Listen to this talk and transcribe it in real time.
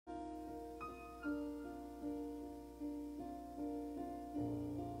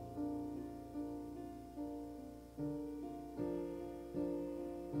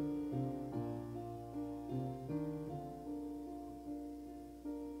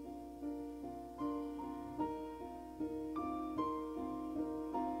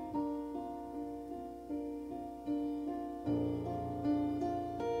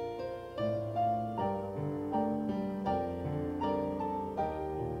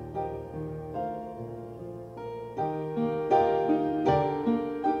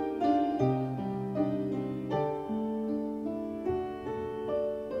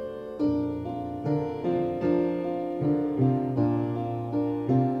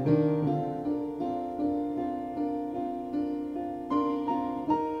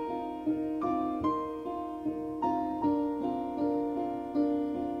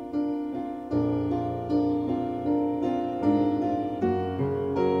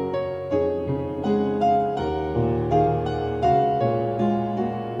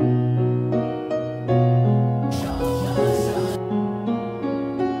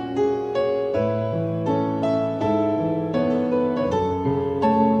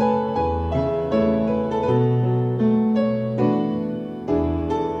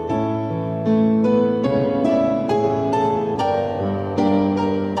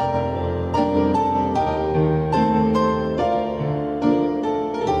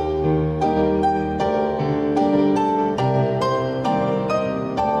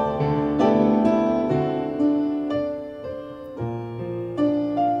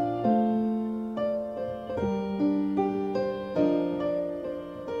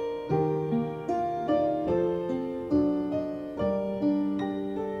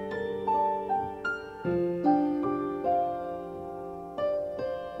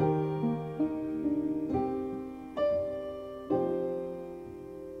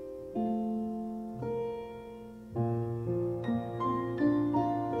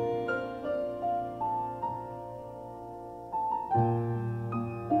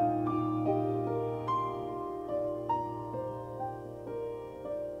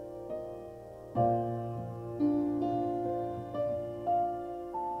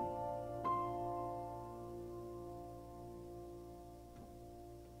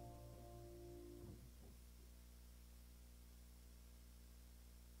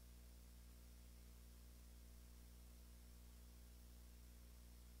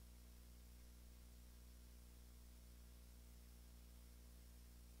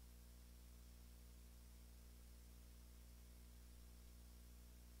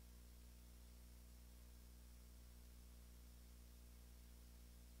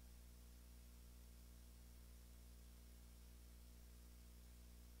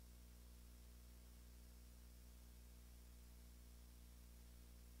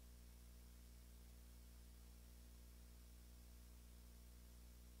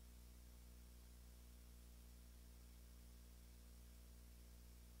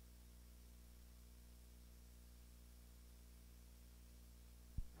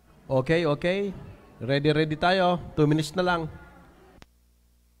Okay, okay. Ready tayo. 2 minutes na lang.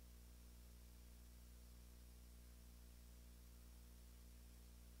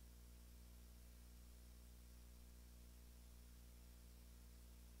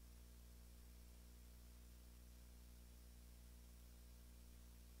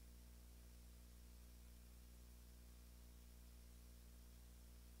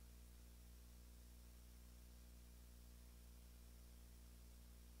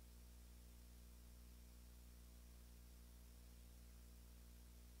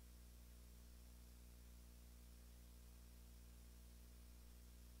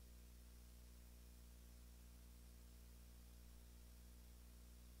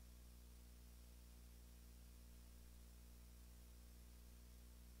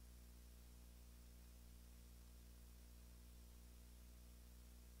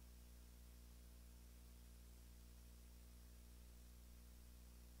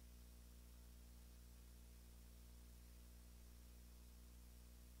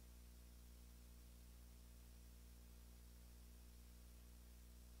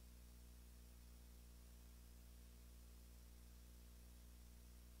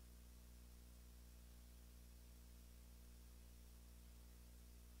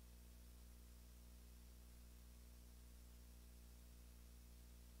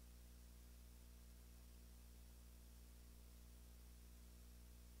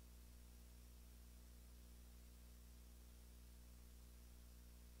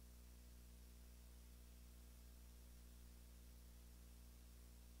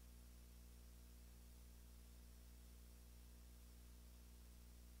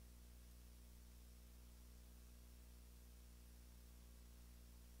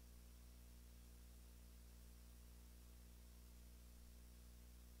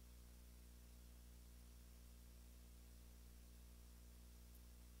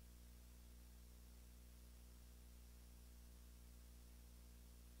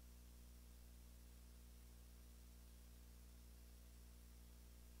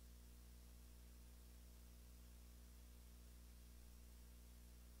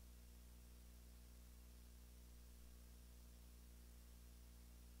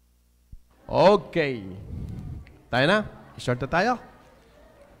 Okay. Tayo na. Start na tayo.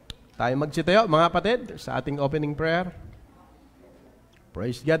 Tayo magsitayo, mga kapatid, sa ating opening prayer.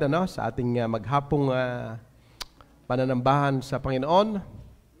 Praise God, sa ating maghapong pananambahan sa Panginoon.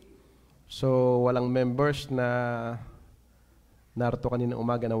 So, walang members na narito kaninang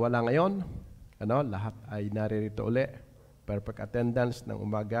umaga na wala ngayon. Lahat ay naririto uli. Perfect attendance ng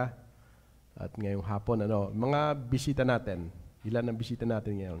umaga at ngayong hapon. Mga bisita natin. Ilan ang bisita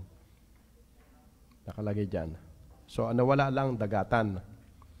natin ngayon? Nakalagay dyan. So, wala lang dagatan.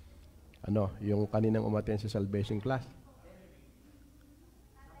 Yung kaninang umaten sa salvation class.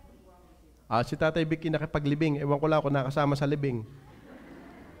 Si Tatay Vicky nakipaglibing. Ewan ko lang kung nakasama sa libing.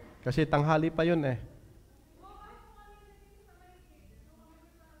 Kasi tanghali pa yun eh.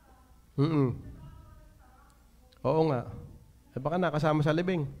 Oo nga. Baka nakasama sa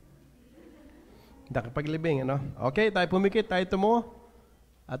libing. Nakipaglibing, Okay, tayo pumikit, tayo tumo.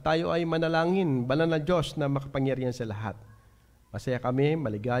 At tayo ay manalangin, banal na Diyos na makapangyarihan sa lahat. Masaya kami,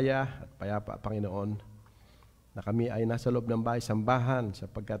 maligaya at payapa, Panginoon, na kami ay nasa loob ng bahay-sambahan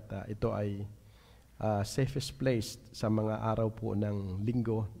sapagkat ito ay safest place sa mga araw po ng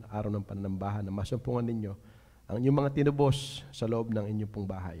linggo, araw ng pananambahan, na masumpungan ninyo ang inyong mga tinubos sa loob ng inyong pong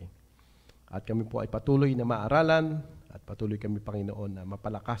bahay. At kami po ay patuloy na maaralan at patuloy kami, Panginoon, na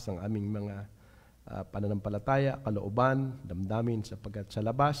mapalakas ang aming mga pananampalataya, kalooban, damdamin sapagkat sa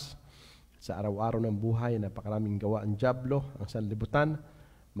labas, sa araw-araw ng buhay, napakaraming gawa ang dyablo, ang sanlibutan,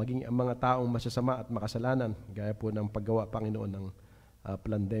 maging ang mga taong masasama at makasalanan, gaya po ng paggawa, Panginoon, ng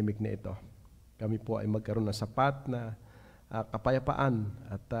pandemic na ito. Kami po ay magkaroon ng sapat na kapayapaan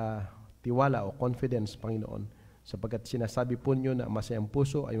at tiwala o confidence, Panginoon, sapagkat sinasabi po niyo na masayang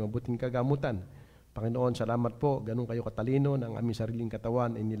puso ay mabuting kagamutan. Panginoon, salamat po, ganun kayo katalino ng aming sariling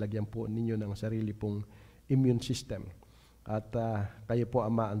katawan, ay nilagyan po ninyo ng sarili pong immune system. At kayo po,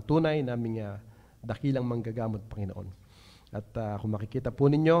 Ama, ang tunay naming dakilang manggagamot, Panginoon. At kung makikita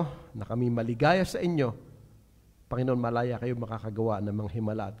po ninyo na kami maligaya sa inyo, Panginoon, malaya kayo makakagawa ng mga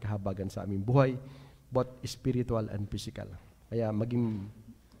himala at kahabagan sa aming buhay, both spiritual and physical. Kaya maging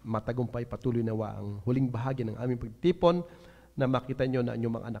matagumpay, patuloy nawa ang huling bahagi ng aming pagtipon, na makita nyo na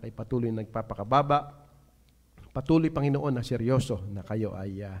inyong mga anak ay patuloy nagpapakababa. Patuloy, Panginoon, na seryoso na kayo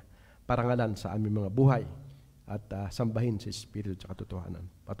ay parangalan sa aming mga buhay at sambahin sa Espiritu at katotohanan.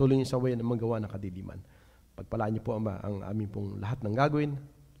 Patuloy niyo sa way na magawa ng kadiliman. Pagpalaan niyo po, Ama, ang aming pong lahat ng gagawin,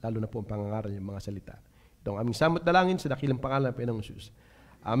 lalo na po ang pangangaral ng mga salita. Ito ang aming samot dalangin sa dakilang pangalan ng Panginoong Jesus.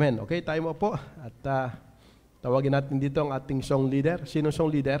 Amen. Okay, tayo mo po. At tawagin natin dito ang ating song leader. Sino song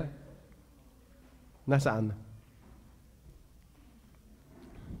leader? Nasaan?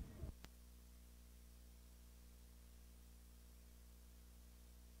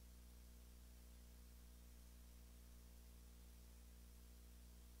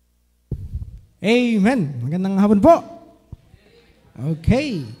 Amen. Magandang hapon po.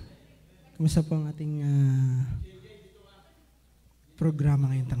 Okay. Kumusta po ang ating programa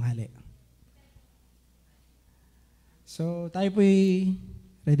ngayong tanghali? So, tayo po'y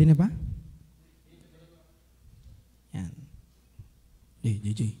ready na ba? Yan.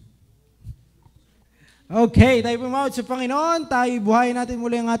 JJ. Okay, tayo po'y mawad sa Panginoon. Tayo buhayin natin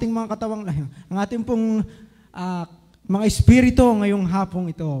muli ang ating mga katawang, ang ating pong mga espiritu ngayong hapong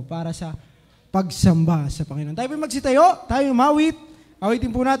ito para sa pagsamba sa Panginoon. Tayo po'y magsitayo, tayo mawit.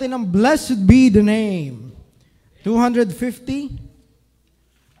 Awitin po natin ang Blessed Be the Name. 250.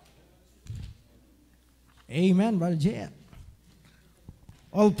 Amen, Brother Jet.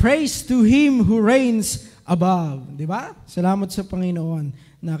 All praise to Him who reigns above. Diba? Salamat sa Panginoon.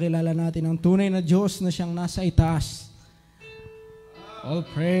 Nakilala natin ang tunay na Diyos na siyang nasa itaas. All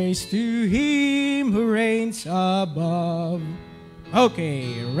praise to Him who reigns above.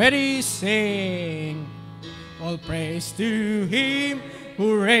 Okay, ready, sing. All praise to Him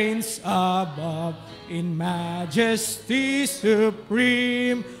who reigns above in majesty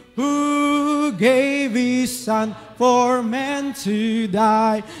supreme, who gave His Son for man to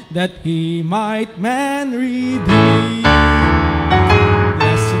die, that He might man redeem.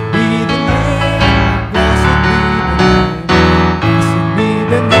 Blessed be the name, blessed be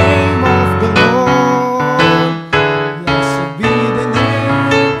the name of the Lord. Blessed be the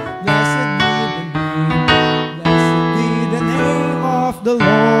name, blessed be the name, blessed be the name of the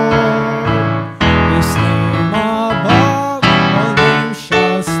Lord. His name above all names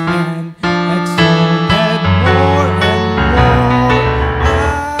shall stand, exalted more and more.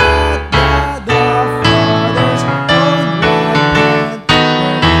 At God the Father's own right hand,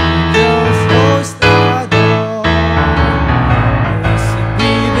 where angels host adore. Blessed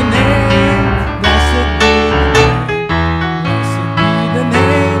be the name, blessed be the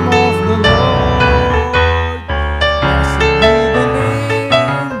name of the Lord. Blessed be the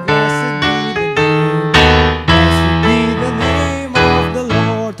name, blessed be the name of the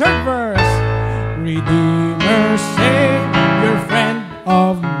Lord. Third verse. Redeemer, Savior, friend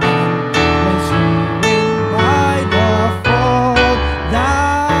of man, once ruined by the fall,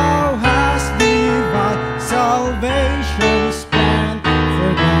 Thou hast divine salvation's plan,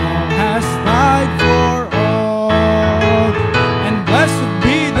 for Thou hast died for all. And blessed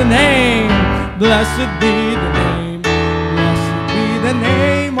be the name, blessed be the name, blessed be the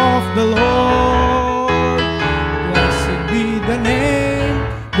name of the Lord. Blessed be the name,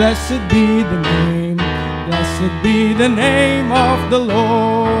 blessed be the name, blessed be the name of the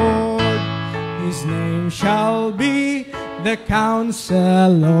Lord. His name shall be the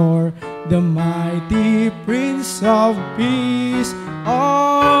Counselor, the mighty Prince of Peace,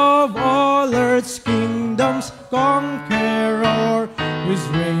 of all earth's kingdoms conqueror, whose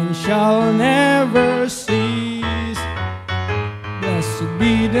reign shall never cease. Blessed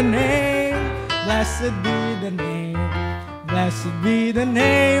be the name, blessed be the name, blessed be the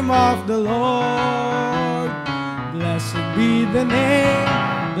name of the Lord. Blessed be the name,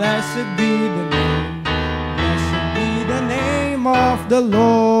 blessed be the name, blessed be the name of the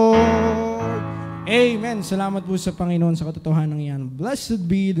Lord. Amen. Salamat po sa Panginoon sa katotohanan yan. Blessed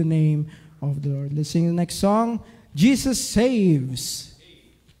be the name of the Lord. Let's sing the next song. Jesus Saves.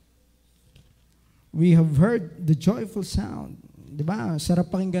 We have heard the joyful sound. Diba?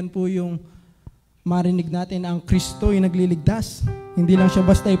 Sarap pakinggan po yung marinig natin ang Kristo yung nagliligtas. Hindi lang siya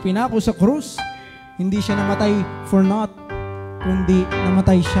basta ipinako sa krus. Hindi siya namatay for naught, kundi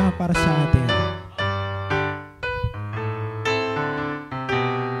namatay siya para sa atin.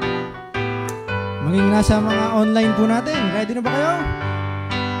 Maging nasa mga online po natin. Ready na ba kayo?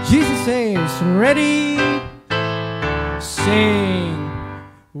 Jesus Saves. Ready? Sing.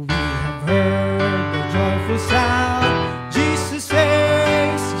 We have heard the joyful sound. Jesus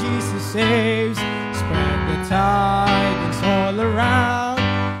saves, Jesus saves. Spread the tidings all around.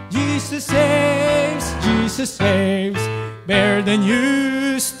 Jesus saves, Jesus saves. Bear the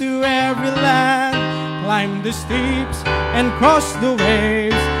news to every land. Climb the steeps and cross the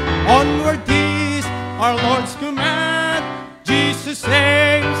waves. Onward is our Lord's command. Jesus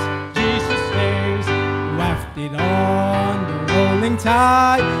saves, Jesus saves. Wafted on the rolling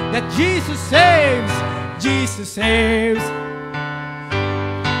tide, that Jesus saves, Jesus saves.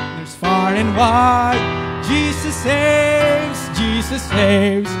 There's far and wide, Jesus saves, Jesus Jesus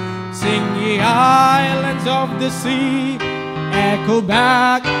saves. Sing ye islands of the sea, echo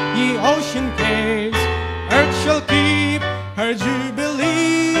back ye ocean caves. Earth shall keep her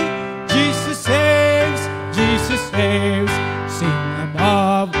jubilee. Jesus saves, Jesus saves. Sing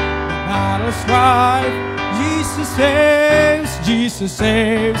above the battle strife. Jesus saves, Jesus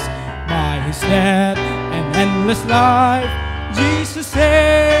saves. By his death and endless life, Jesus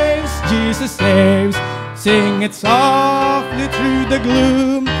saves, Jesus saves. Sing it softly through the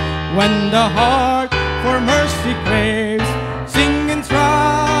gloom when the heart for mercy craves. Sing in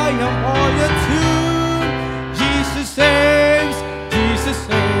triumph all your tune. Jesus saves, Jesus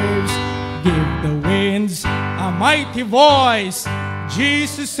saves. Give the winds a mighty voice.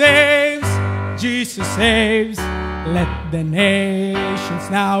 Jesus saves, Jesus saves. Let the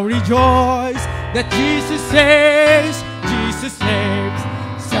nations now rejoice that Jesus saves, Jesus saves.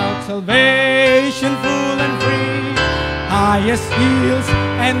 Self-salvation full and free, highest hills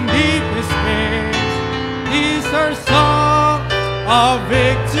and deepest caves. These are songs of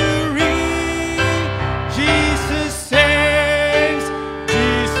victory. Jesus saves,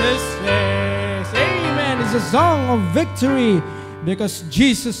 Jesus saves. Amen. It's a song of victory because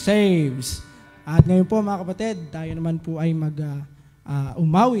Jesus saves. At ngayon po mga kapatid, tayo naman po ay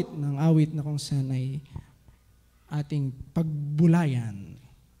umawit ng awit na kung saan ay ating pagbulayan.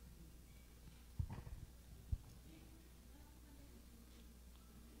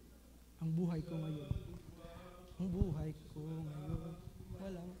 Ang buhay ko ngayon, ang buhay ko ngayon,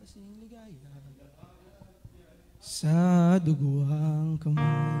 walang kasing ligaya. Sa dugo ang kamay.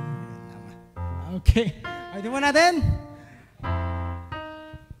 Okay, ayun mo natin.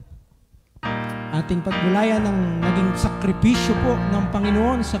 Ating pagbulayan ng naging sakripisyo po ng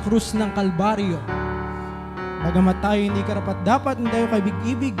Panginoon sa krus ng Kalbaryo. Bagamat tayo hindi karapat-dapat, hindi tayo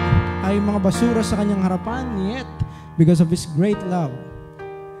kaibig-ibig, ay mga basura sa kanyang harapan, yet, because of His great love,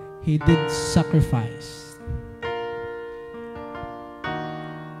 He did sacrifice.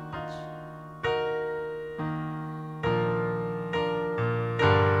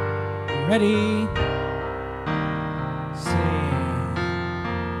 Ready?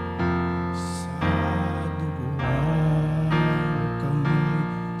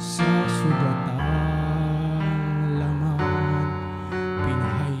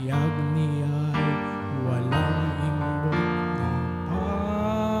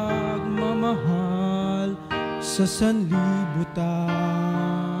 Sa sanlibutan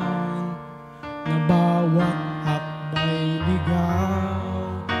na bawat hakbay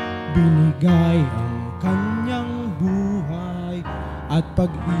ligaw, binigay ang kanyang buhay at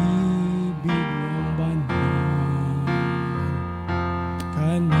pag-ibig ng banal.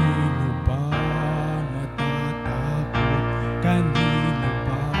 Kanino ba matatakot? Kanino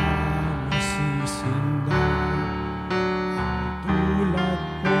ba masisindaw? Ang tulad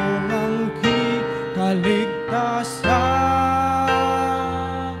kong angkin kaligtasan.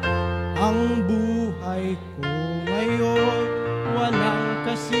 Ang buhay ko ngayon walang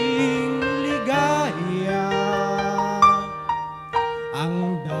kasing ligaya.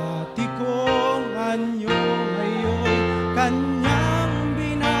 Ang dati kong anyo ngayon kanyang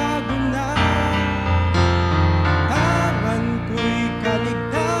binago na. Tangan ko'y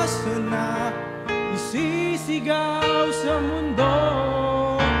kaligtasan na, isisigaw sa mundo.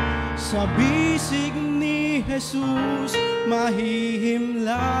 Sa bisig ni Jesus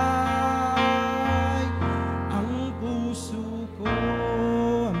mahihimlay ang puso ko.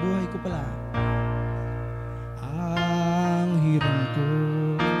 Ang buhay ko pala, ang hirang ko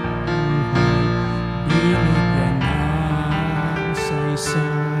buhay, binigyan ng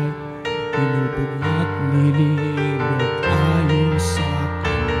saysay, pinubog at nililok ayon sa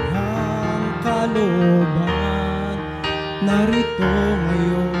kanyang kalooban. Narito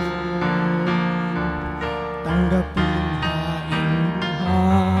ngayon, tanggapin haing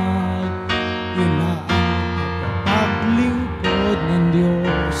buhay. Yun na ang paglingkod ng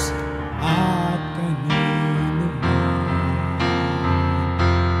Diyos at kanino man.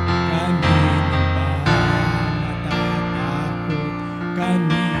 Kanino ba matatakot?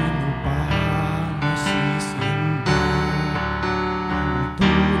 Kanino ba masisinda? Ang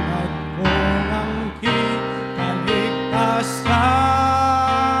tulad kong angkin kaligtasan.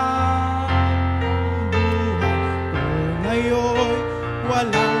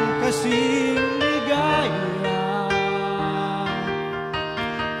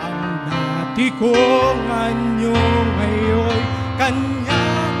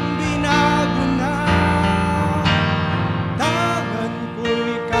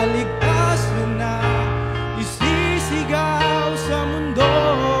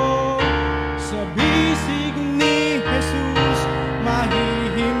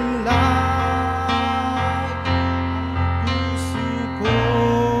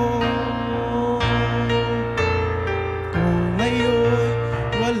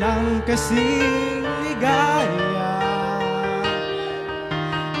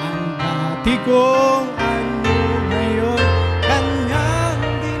 Di kung ano ngayon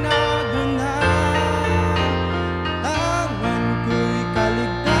kanyang binago na. Tangan ko'y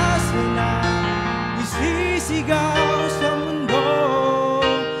kaligtasan na isisigaw sa mundo.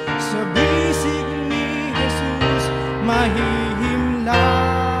 Sa bisig ni Jesus mahihimlay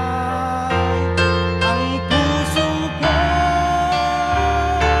ang puso ko.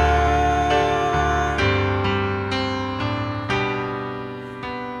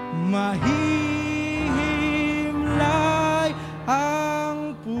 Mahihimlay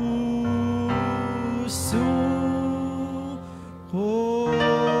ang puso ko.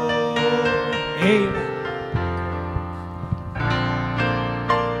 Amen.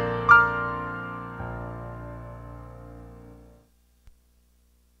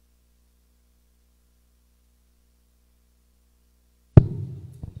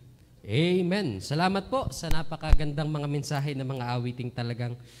 Amen. Salamat po sa napakagandang mga mensahe ng mga awiting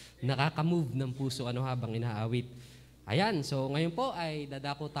talagang nakaka-move ng puso habang inaawit. Ayan, so ngayon po ay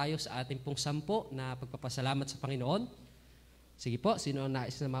dadako tayo sa ating pong 10 na pagpapasalamat sa Panginoon. Sige po, sino ang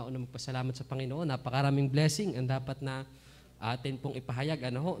nais na mauna magpasalamat sa Panginoon? Napakaraming blessing ang dapat na atin pong ipahayag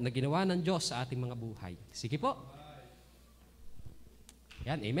na ginawa ng Diyos sa ating mga buhay. Sige po.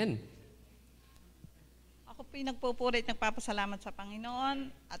 Ayan, amen. Ako po'y nagpupurit, nagpapasalamat sa Panginoon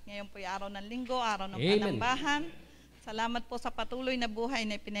at ngayon po'y araw ng linggo, araw ng Amen. panambahan. Salamat po sa patuloy na buhay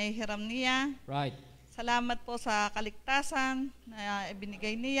na pinahihiram niya. Right. Salamat po sa kaligtasan na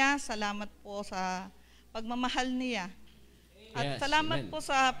ibinigay niya. Salamat po sa pagmamahal niya. At Yes, salamat amen. po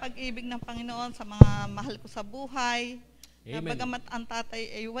sa pag-ibig ng Panginoon sa mga mahal ko sa buhay. Na Amen. bagamat ang tatay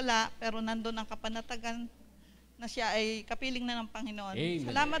ay wala, pero nandun ang kapanatagan na siya ay kapiling na ng Panginoon. Amen.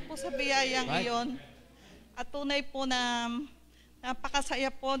 Salamat po sa biyayang Right. iyon. At tunay po na napakasaya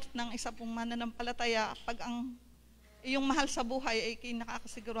po ng isa pong mananampalataya pag ang iyong mahal sa buhay ay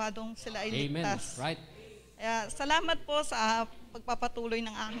kinakasiguradong sila ay Amen. ligtas. Right. Kaya salamat po sa pagpapatuloy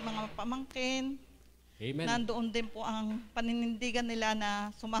ng aking mga pamangkin. Amen. Nandoon din po ang paninindigan nila na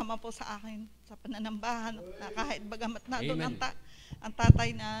sumama po sa akin sa pananambahan na kahit bagamat nandoon Amen. ang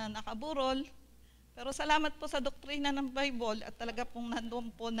tatay na nakaburol. Pero salamat po sa doktrina ng Bible at talaga pong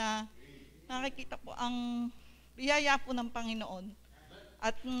nandoon po na nakikita po ang biyaya po ng Panginoon.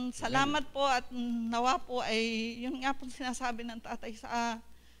 At salamat po at nawa po ay yun nga po sinasabi ng tatay sa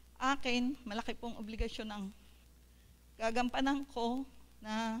akin, malaki pong obligasyon ang gagampanan ko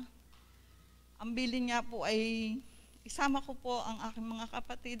na ang bilin niya po ay isama ko po ang aking mga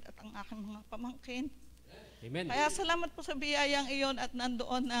kapatid at ang aking mga pamangkin. Amen. Kaya salamat po sa biyayang iyon at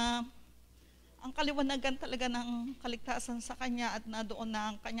nandoon na ang kaliwanagan talaga ng kaligtasan sa kanya at nandoon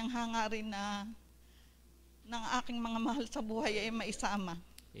na ang kanyang hangarin na ng aking mga mahal sa buhay ay maisama.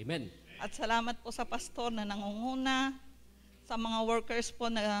 Amen. At salamat po sa pastor na nangunguna, sa mga workers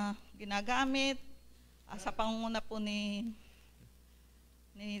po na ginagamit, sa pangunguna po ni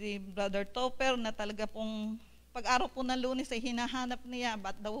Brother Topper na talaga pong pag-araw po ng Lunes ay hinahanap niya,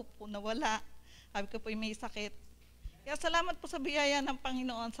 ba't daw po nawala? Sabi ko po may sakit. Kaya salamat po sa biyaya ng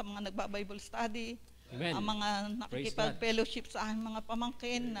Panginoon sa mga nagba-Bible study, Amen. ang mga Praise nakikipag-fellowship sa aking mga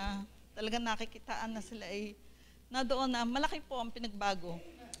pamangkin na talagang nakikitaan na sila ay na doon na malaki po ang pinagbago.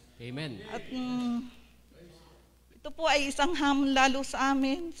 Amen. At ito po ay isang hamon lalo sa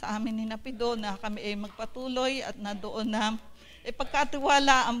amin ni Napido na kami ay magpatuloy at na doon na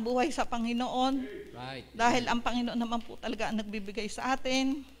ipagkatiwala ang buhay sa Panginoon. Right. Dahil ang Panginoon naman po talaga ang nagbibigay sa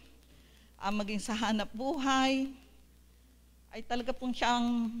atin, maging sa hanap buhay, ay talaga pong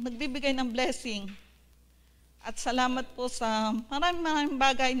siyang nagbibigay ng blessing. At salamat po sa maraming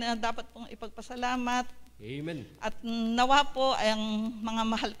bagay na dapat pong ipagpasalamat. Amen. At nawa po ay ang mga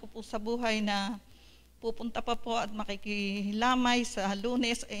mahal ko po sa buhay na pupunta pa po at makikilamay sa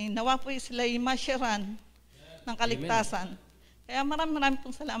Lunes, ay nawa po sila ay masyaran ng kaligtasan. Kaya maraming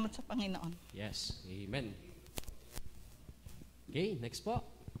pong salamat sa Panginoon. Yes. Amen. Okay, next po.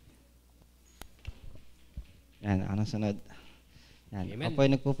 Yan, ano sunod? Yan. Amen. Ako po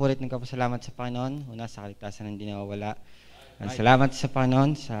ay nagpupulit ng kapasalamat sa Panginoon. Una, sa kaligtasan ng hindi nawawala. Right. Salamat sa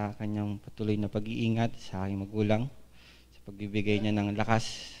Panginoon sa kanyang patuloy na pag-iingat sa aking magulang, sa pagbibigay niya ng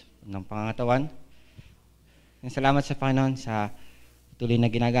lakas ng pangangatawan. Salamat sa Panginoon sa patuloy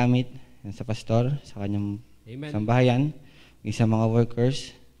na ginagamit sa pastor, sa kanyang Amen. sambahayan, sa mga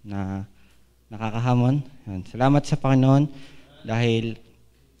workers na nakakahamon. Yan. Salamat sa Panginoon dahil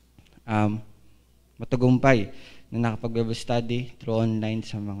matagumpay na nakapag-Bible study through online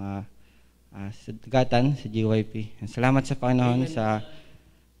sa mga sa Dagatan, sa GYP. Salamat sa Panginoon. Amen. Sa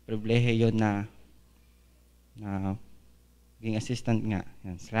pribilehiyo na maging assistant nga.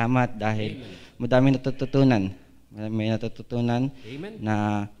 Yan. Salamat dahil madami natututunan. May natututunan Amen.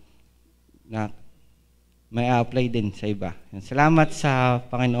 na na may apply din sa iba. Salamat sa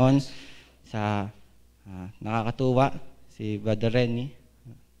Panginoon sa nakakatuwa si Brother Renny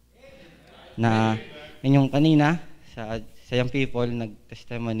na inyong kanina sa Young People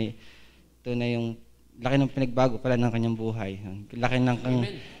nag-testimony. Ito na yung laki ng pinagbago pala ng kanyang buhay. Laki ng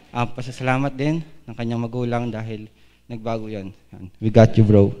pasasalamat din ng kanyang magulang dahil nagbago yan. We got you,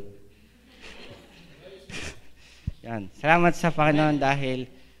 bro. Yan. Salamat sa Panginoon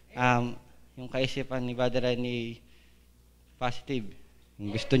dahil yung kaisipan ni Brother Renny positive.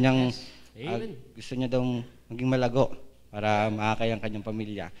 Gusto niyang gusto niya daw maging malago para maakay ang kanyang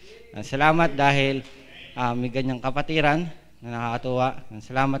pamilya. Salamat dahil may ganyang kapatiran na nakakatuwa.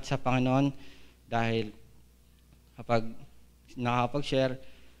 Salamat sa Panginoon dahil kapag nakakapag-share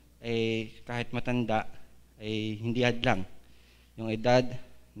kahit matanda hindi hadlang. Yung edad,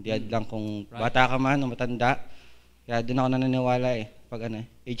 hindi hadlang kung bata ka man o matanda. Kaya doon ako naniniwala pag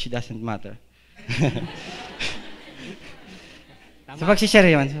age doesn't matter. Sa pag-share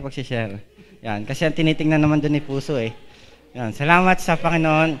yun, sa pag-share. Yan, kasi ang tinitingnan naman doon ni puso Yan, salamat sa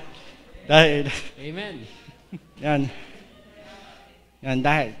Panginoon dahil Amen. Yan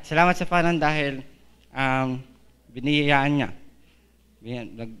dahil salamat sa Panginoon dahil biniyayaan niya.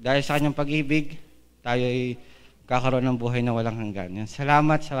 Dahil sa kanyang pag-ibig, tayo ay kakaroon ng buhay na walang hanggan. Yan,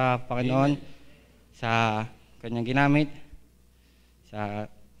 salamat sa Panginoon sa kanyang ginamit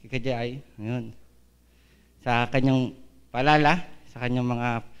sa kikajay, sa kanyang paalala, sa kanyang mga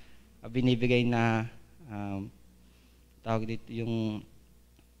binibigay na tawag dito yung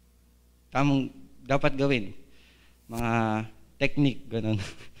tamang dapat gawin, mga technique, ganun.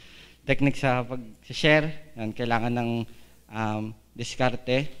 Technique sa pag-share, yan, kailangan ng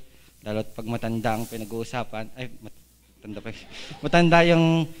diskarte, lalo't pag matanda ang pinag-uusapan, matanda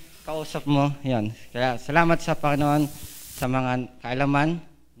yung kausap mo, yan. Kaya salamat sa Panginoon sa mga kaalaman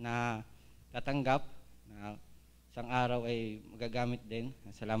na tatanggap, na isang araw ay magagamit din.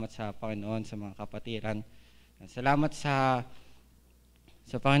 Salamat sa Panginoon sa mga kapatiran. Salamat sa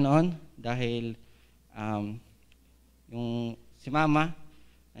Panginoon dahil yung si Mama,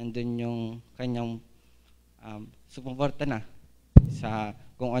 andun yung kanyang sumuporta na sa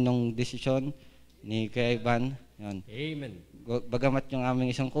kung anong desisyon ni Kuya Ivan. Yan. Amen. Bagamat yung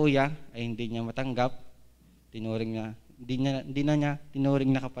aming isang kuya ay hindi niya matanggap, tinuring niya, hindi na niya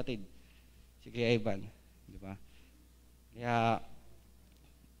tinuring na kapatid si Kuya Ivan, di ba? Kaya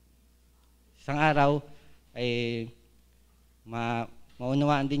isang araw ay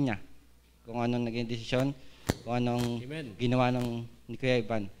maunawaan din niya kung anong naging desisyon, kung anong ginawa ni Kuya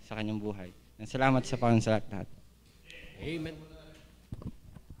Ivan sa kanyang buhay. Salamat sa Panginoon sa lahat. Amen.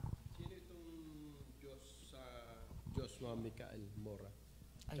 Sino itong Joshua Michael Mora?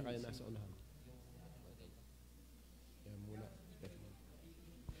 Tsaka yung nasa unahan. Yan muna.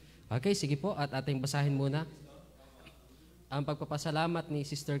 Okay, sige po. At ating basahin muna ang pagpapasalamat ni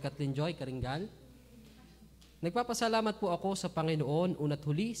Sister Kathleen Joy Karingal. Nagpapasalamat po ako sa Panginoon una't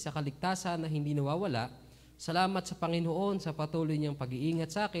huli sa kaligtasan na hindi nawawala. Salamat sa Panginoon sa patuloy niyang pag-iingat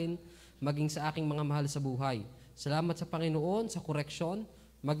sa akin, maging sa aking mga mahal sa buhay. Salamat sa Panginoon sa koreksyon,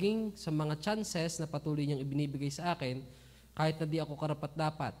 maging sa mga chances na patuloy niyang ibinibigay sa akin, kahit na di ako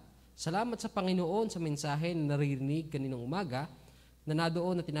karapat-dapat. Salamat sa Panginoon sa mensahe na naririnig kaninang umaga, na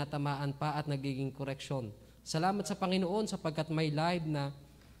nadoon na tinatamaan pa at nagiging koreksyon. Salamat sa Panginoon sapagkat may live na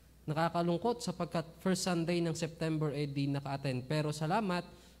nakakalungkot sapagkat first Sunday ng September di naka-attend. Pero salamat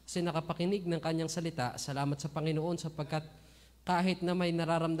kasi nakapakinig ng kanyang salita. Salamat sa Panginoon sapagkat kahit na may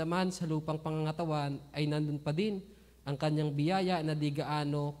nararamdaman sa lupang pangangatawan ay nandun pa din ang kanyang biyaya na di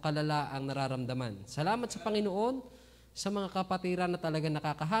gaano kalala ang nararamdaman. Salamat sa Panginoon sa mga kapatiran na talaga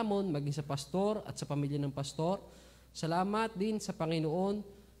nakakahamon, maging sa pastor at sa pamilya ng pastor. Salamat din sa Panginoon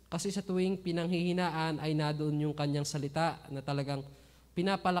kasi sa tuwing pinanghihinaan ay nadoon yung kanyang salita na talagang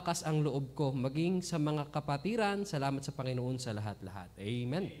pinapalakas ang loob ko. Maging sa mga kapatiran, salamat sa Panginoon sa lahat-lahat.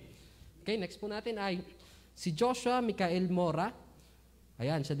 Amen. Okay, next po natin ay si Joshua Michael Mora.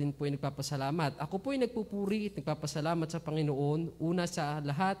 Ayan, siya din po ay nagpapasalamat. Ako po ay nagpupuri at nagpapasalamat sa Panginoon. Una sa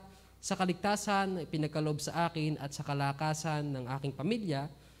lahat, sa kaligtasan na pinagkaloob sa akin at sa kalakasan ng aking pamilya,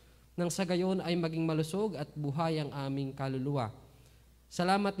 nang sa gayon ay maging malusog at buhay ang aming kaluluwa.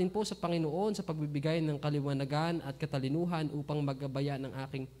 Salamat din po sa Panginoon sa pagbibigay ng kaliwanagan at katalinuhan upang magabaya ng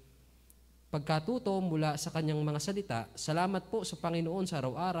aking pagkatuto mula sa kanyang mga salita. Salamat po sa Panginoon sa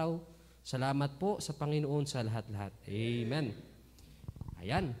araw-araw. Salamat po sa Panginoon sa lahat-lahat. Amen.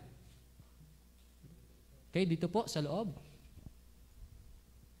 Ayan. Okay, dito po sa loob.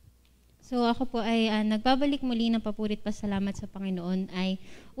 So ako po ay nagbabalik muli ng papurit pasalamat sa Panginoon ay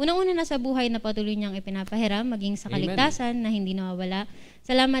unang-una na sa buhay na patuloy niyang ipinapahiram, maging sa kaligtasan na hindi nawawala.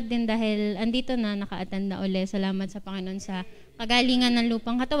 Salamat din dahil andito na, naka-attend na uli. Salamat sa Panginoon sa kagalingan ng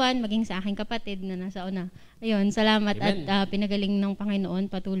lupang katawan, maging sa aking kapatid na nasa una. Ayun, salamat. Amen. At pinagaling ng Panginoon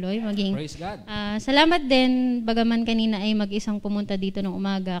patuloy. Maging, Praise God. salamat din, bagaman kanina ay mag-isang pumunta dito ng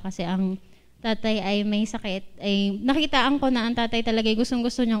umaga kasi ang tatay ay may sakit. Ay, nakitaan ko na ang tatay talaga ay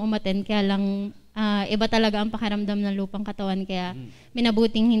gustong-gusto niyang umaten, kaya lang iba talaga ang pakiramdam ng lupang katawan, kaya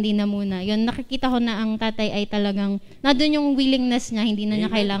minabuting hindi na muna. Yun, nakikita ko na ang tatay ay talagang, nandun yung willingness niya, hindi na niya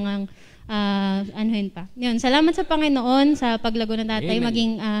kailangang anuhin pa. Yun, salamat sa Panginoon sa paglago ng tatay. Amen.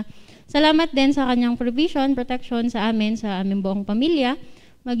 Maging salamat din sa kanyang provision, protection sa amin, sa aming buong pamilya.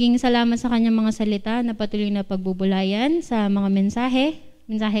 Maging salamat sa kanyang mga salita na patuloy na pagbubulayan, sa mga mensahe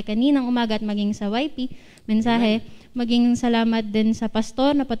kaninang umaga at maging sa YP, mensahe. Maging salamat din sa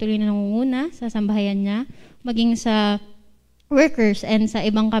pastor na patuloy na nangunguna sa sambahayan niya, maging sa workers and sa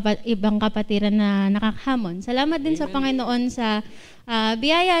ibang kapatiran na nakakahamon. Salamat din sa Panginoon sa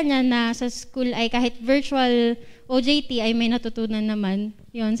biyaya niya na sa school ay kahit virtual OJT ay may natutunan naman.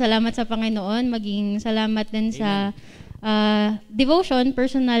 Yun, salamat sa Panginoon. Maging salamat din sa devotion,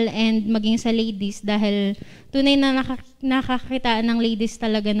 personal, and maging sa ladies dahil tunay na nakakakitaan ng ladies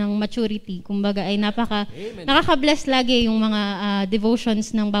talaga ng maturity. Kumbaga ay nakaka-bless lagi yung mga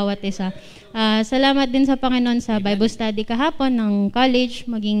devotions ng bawat isa. Salamat din sa Panginoon sa Bible study kahapon ng college.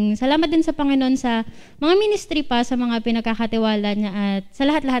 Maging salamat din sa Panginoon sa mga ministry pa, sa mga pinagkakatiwala niya at sa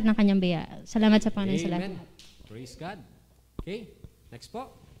lahat-lahat ng kanyang biyaya. Salamat sa Panginoon sa lahat. Amen. Praise God. Okay, next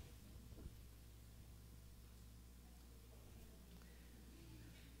po.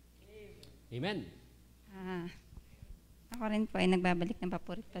 Amen. Ako rin po ay nagbabalik ng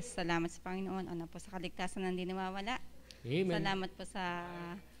papurit pasalamat sa Panginoon. Una po sa kaligtasan na hindi nawawala. Amen. Salamat po sa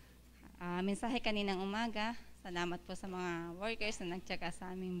mensahe kaninang umaga. Salamat po sa mga workers na nagtyaga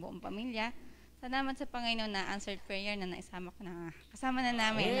sa aming buong pamilya. Salamat sa Panginoon na answered prayer na naisama ko na kasama na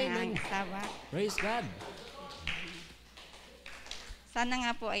namin ang aking asawa. Praise God. Sana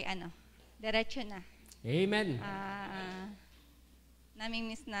nga po ay diretso na. Amen.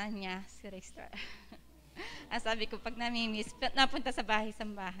 Namimiss na niya si Rextor. Sabi ko, pag namimiss, napunta sa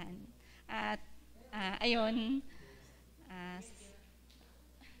bahay-sambahan. At ayun,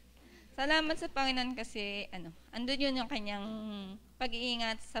 salamat sa Panginoon kasi andun yun yung kanyang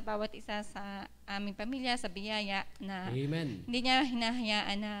pag-iingat sa bawat isa sa aming pamilya, sa biyaya na Amen. hindi niya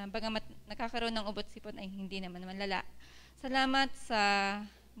hinahayaan na bagamat nakakaroon ng ubot-sipon ay hindi naman malala. Salamat sa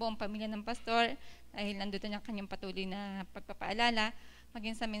buong pamilya ng pastor dahil nandito niya kanyang patuloy na pagpapaalala,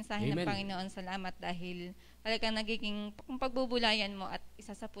 maging sa mensahe ng Panginoon. Salamat dahil talagang nagiging, kung pagbubulayan mo at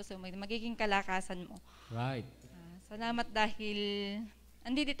isa sa puso mo, magiging kalakasan mo. Right. Salamat dahil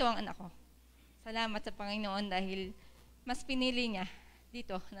andito ang anak ko. Salamat sa Panginoon dahil mas pinili niya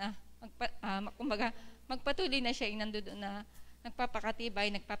dito na kumbaga magpatuloy na siya nandoon na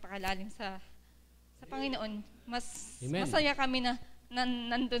nagpapakatibay, nagpapakalalim sa Panginoon. Mas masaya kami na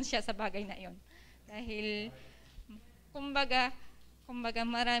nandun siya sa bagay na iyon. Dahil kumbaga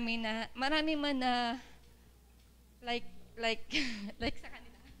marami man na like sa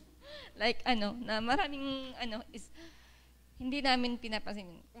kanila. Na maraming is hindi namin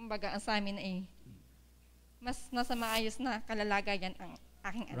pinapansin. Kumbaga ang sa amin ay mas nasa maayos na kalalagayan ang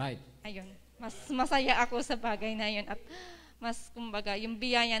aking anak. Right. Ayun. Mas masaya ako sa bagay na yun at mas kumbaga yung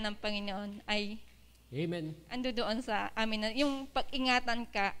biyaya ng Panginoon ay Amen. ando doon sa amin na yung pag-ingatan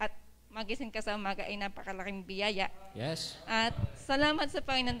ka at magising ka sa umaga ay napakalaking biyaya. Yes. At salamat sa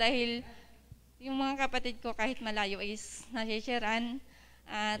Panginoon dahil yung mga kapatid ko kahit malayo is nasisharean.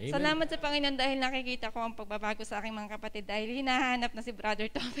 At Amen. salamat sa Panginoon dahil nakikita ko ang pagbabago sa aking mga kapatid dahil hinahanap na si Brother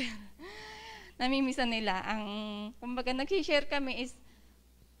Topper. Namimisan nila ang, kumbaga nag-share kami is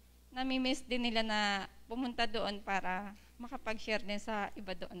namimiss din nila na pumunta doon para makapag-share din sa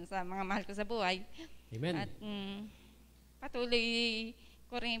iba doon sa mga mahal ko sa buhay. Amen. At patuloy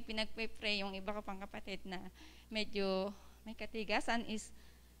ko rin pinagpe-pray yung iba ko pang kapatid na medyo may katigasan is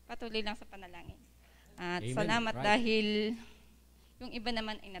patuloy lang sa panalangin. At Amen. salamat Right. dahil yung iba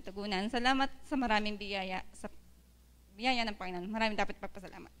naman ay natugunan. Salamat sa maraming biyaya, sa biyaya ng Panginoon. Maraming dapat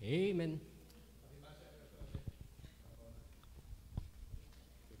pagpasalamat. Amen.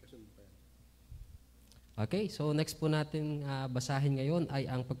 Okay, so next po natin basahin ngayon ay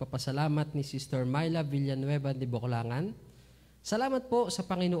ang pagpapasalamat ni Sister Myla Villanueva de Boclangan. Salamat po sa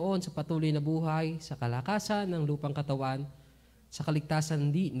Panginoon sa patuloy na buhay, sa kalakasan ng lupang katawan, sa kaligtasan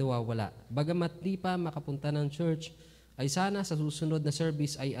hindi nawawala. Bagamat di pa makapunta ng church, ay sana sa susunod na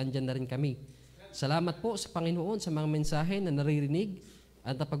service ay andyan na rin kami. Salamat po sa Panginoon sa mga mensahe na naririnig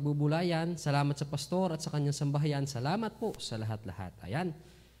at napagbubulayan. Salamat sa pastor at sa kanyang sambahayan. Salamat po sa lahat-lahat. Ayan.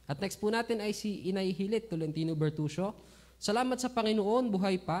 At next po natin ay si Inay Hilit Tolentino Bertuccio. Salamat sa Panginoon,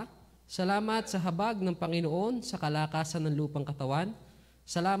 buhay pa. Salamat sa habag ng Panginoon, sa kalakasan ng lupang katawan.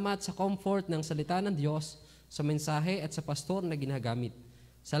 Salamat sa comfort ng salita ng Diyos, sa mensahe at sa pastor na ginagamit.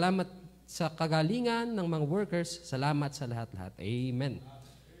 Salamat sa kagalingan ng mga workers. Salamat sa lahat-lahat. Amen.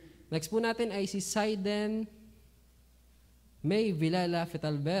 Next po natin ay si Saiden May Villela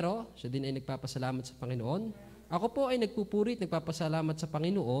Fetalvero. Siya din ay nagpapasalamat sa Panginoon. Ako po ay nagpupurit, nagpapasalamat sa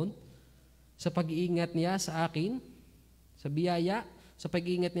Panginoon sa pag-iingat niya sa akin, sa biyaya, sa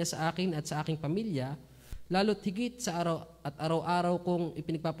pag-iingat niya sa akin at sa aking pamilya, lalo't higit sa araw-araw kong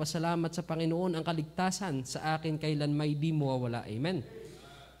ipinagpapasalamat sa Panginoon ang kaligtasan sa akin kailan may di mawawala. Amen.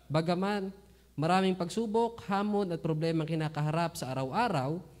 Bagaman maraming pagsubok, hamon at problemang kinakaharap sa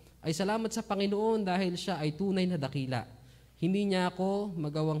araw-araw, ay salamat sa Panginoon dahil siya ay tunay na dakila. Hindi niya ako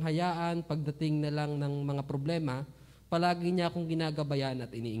magawang hayaan pagdating na lang ng mga problema, palagi niya akong ginagabayan at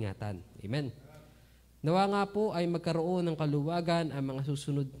iniingatan. Amen. Nawa nga po ay magkaroon ng kaluwagan ang mga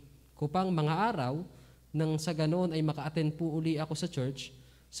susunod ko pang mga araw, nang sa ganoon ay maka-attend po uli ako sa church.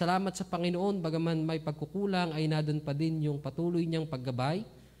 Salamat sa Panginoon, bagaman may pagkukulang ay nadun pa din yung patuloy niyang paggabay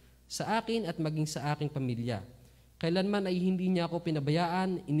sa akin at maging sa aking pamilya. Kailanman ay hindi niya ako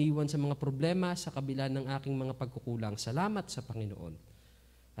pinabayaan, iniwan sa mga problema sa kabila ng aking mga pagkukulang. Salamat sa Panginoon.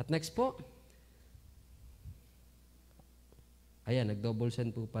 At next po, ayan, nag-double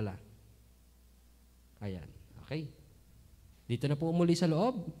send po pala. Ayan, okay. Dito na po muli sa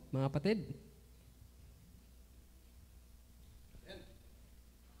loob, mga kapatid.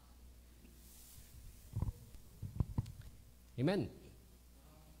 Amen.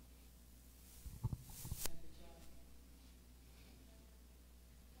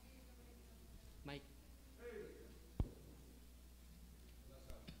 Mike.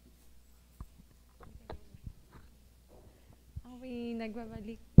 Ako'y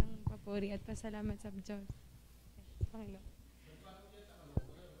nagbabalik ng papuri at pasalamat sa Diyos. Panginoon.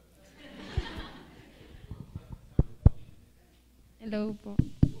 Hello po.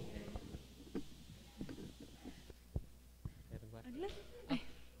 Agla? Ay.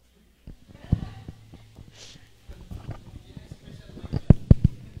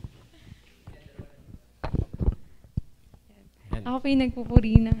 Ako po'y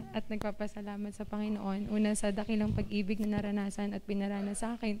nagpupuri na at nagpapasalamat sa Panginoon. Una sa dakilang pag-ibig na naranasan at pinaranas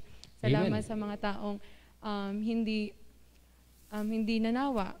sa akin. Salamat sa mga taong hindi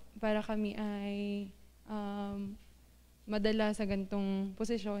nanawa para kami ay madala sa gantong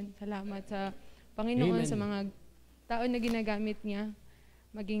posisyon. Salamat sa Panginoon. Amen. Sa mga tao na ginagamit niya,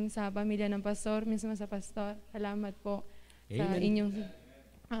 maging sa pamilya ng pastor, mismo sa pastor. Salamat po. Amen. Sa inyong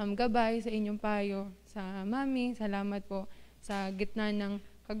gabay, sa inyong payo. Sa mami, salamat po. Sa gitna ng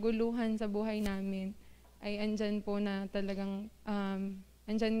kaguluhan sa buhay namin, ay andyan po na talagang,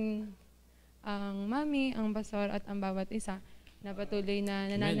 andyan ang mami, ang pastor, at ang bawat isa na patuloy na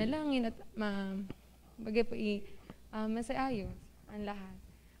nananalangin at bagay po masayayos ang lahat.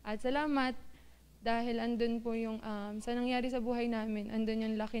 At salamat dahil andun po yung sa nangyari sa buhay namin, andun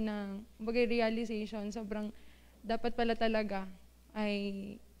yung laki ng bagay realization, sobrang dapat pala talaga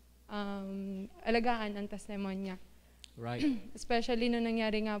ay alagaan ang testimonya. Right. Especially nung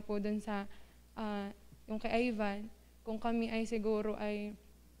nangyari nga po dun sa yung kay Ivan, kung kami ay siguro ay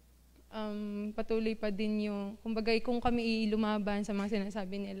patuloy pa din yung, kumbaga kung kami lumaban sa mga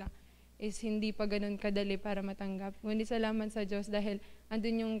sinasabi nila, is hindi pa ganun kadali para matanggap. Ngunit salamat sa Diyos dahil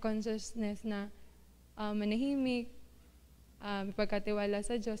andun yung consciousness na manahimik, pagkatiwala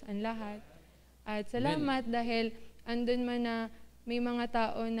sa Diyos, ang lahat. At salamat dahil andun man na may mga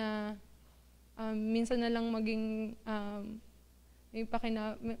tao na minsan na lang maging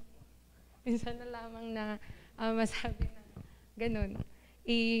minsan na lamang na masabi na ganun.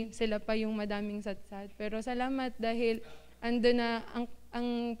 Sila pa yung madaming satsat. Pero salamat dahil andun na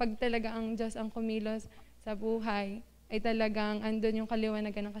ang pagtalaga ang Diyos ang kumilos sa buhay ay talagang andun yung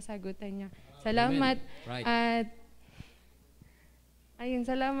kaliwanagan ng kasagutan niya. Salamat. Right. At ayun,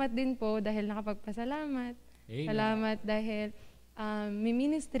 salamat din po dahil nakapagpasalamat. Amen. Salamat dahil may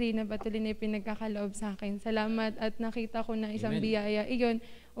ministry na patuloy na pinagkakaloob sa akin. Salamat at nakita ko na isang biyaya iyon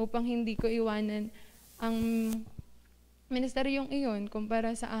upang hindi ko iwanan ang ministeryong iyon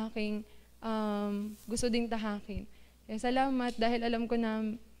kumpara sa aking gusto ding tahakin. Kaya salamat dahil alam ko na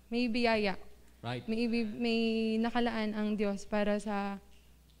may biyaya. Right. May nakalaan ang Diyos para sa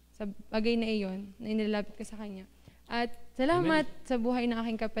bagay na iyon na inilalapit ko sa Kanya. At salamat sa buhay ng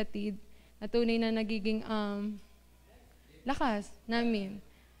aking kapatid na tunay na nagiging lakas namin.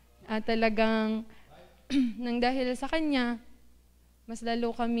 At talagang nang dahil sa Kanya, mas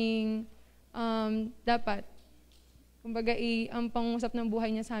lalo kaming dapat, kumbaga, ang pangusap ng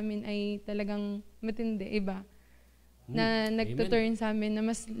buhay niya sa amin ay talagang matindi, iba. Na nagtuturn sa amin na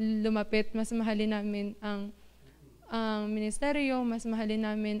mas lumapit, mas mahalin namin ang ministeryo, mas mahalin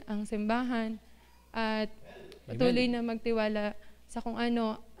namin ang simbahan, at patuloy na magtiwala sa kung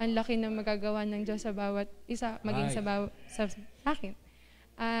ano ang laki na magagawa ng Diyos sa bawat isa, maging sa akin.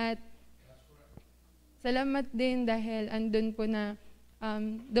 At salamat din dahil andun po na,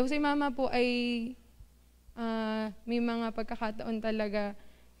 daw si mama po ay may mga pagkakataon talaga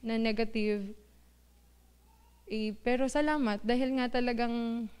na negative. Pero salamat dahil nga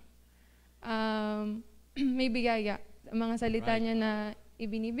talagang may biyaya. Mga salita niya na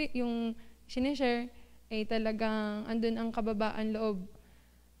yung sinishare ay talagang andun ang kababaan loob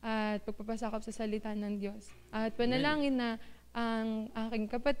at pagpapasakop sa salita ng Diyos. At panalangin na ang aking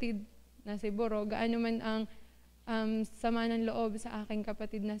kapatid na si Boro, gaano man ang sama ng loob sa aking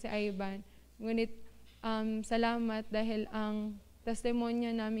kapatid na si Ivan. Ngunit salamat dahil ang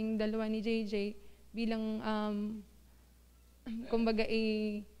testimonya naming dalawa ni JJ bilang kumbaga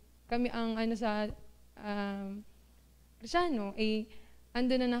kami ang sa Kristyano,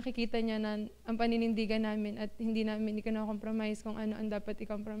 ando na nakikita niya na ang paninindigan namin at hindi namin i-compromise kung ano ang dapat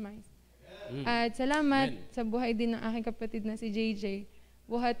i-compromise. At salamat sa buhay din ng aking kapatid na si JJ.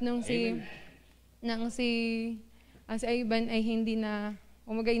 Buhat nung si Ivan ay hindi na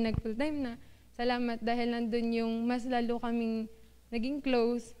umagay nag-full time na. Salamat dahil nandun yung mas lalo kaming naging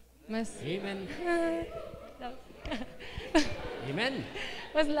close. Amen. Amen.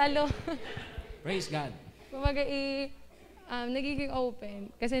 Mas lalo. Praise God. Kumbaga, nagiging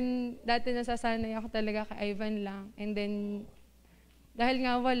open. Kasi dati nasasanay ako talaga kay Ivan lang. And then, dahil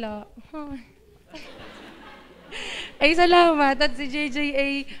nga wala, ay salamat. At si JJ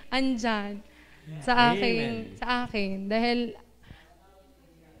ay andyan sa akin. Dahil,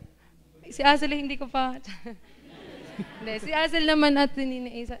 si Asel hindi ko pa, hindi, si Asel naman at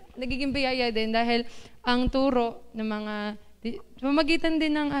nagiging biyaya din dahil ang turo ng mga pamagitan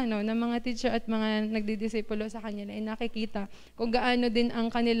din ng ng mga teacher at mga nagdidisipulo sa kanila ay nakikita kung gaano din ang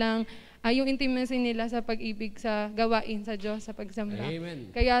kanilang yung intimacy nila sa pag-ibig sa gawain sa Diyos, sa pagsamba.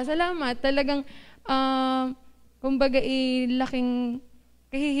 Amen. Kaya salamat, talagang kumbaga laking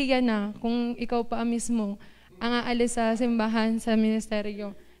kahihiyan na kung ikaw pa mismo ang aalis sa simbahan, sa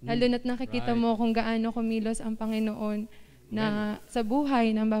ministeryo. Lalo na't nakikita mo kung gaano kumilos ang Panginoon na sa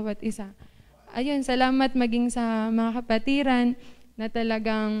buhay ng bawat isa. Ayun, salamat maging sa mga kapatiran na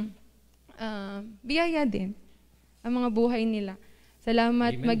talagang biyaya din ang mga buhay nila.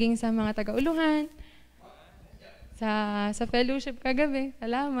 Salamat maging sa mga taga-uluhan, sa fellowship kagabi.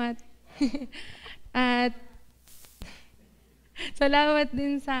 Salamat. At salamat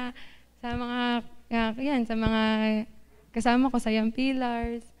din sa mga sa mga kasama ko sa Young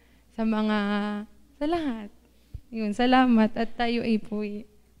Pillars, sa lahat. Yun, salamat at tayo ay po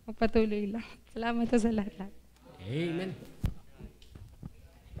magpatuloy lang. Salamat po sa lahat. Amen.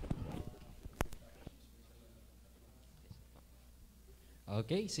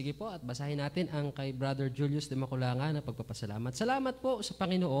 Okay, sige po at basahin natin ang kay Brother Julius de Maculanga na pagpapasalamat. Salamat po sa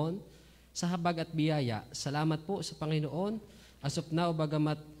Panginoon sa habag at biyaya. Salamat po sa Panginoon as of now,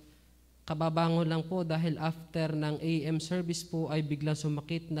 bagamat kababangon lang po dahil after ng AM service po ay biglang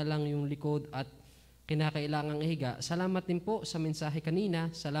sumakit na lang yung likod at kinakailangang ihiga. Salamat din po sa mensahe kanina.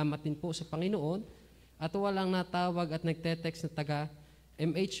 Salamat din po sa Panginoon at walang natawag at nagte-text na taga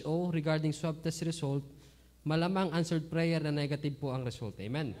MHO regarding swab test result. Malamang answered prayer na negative po ang result.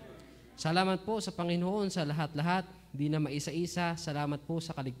 Amen. Salamat po sa Panginoon sa lahat-lahat. Di na maisa-isa. Salamat po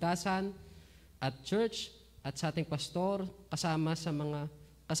sa kaligtasan at church at sa ating pastor kasama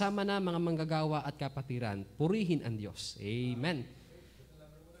na mga manggagawa at kapatiran. Purihin ang Diyos. Amen.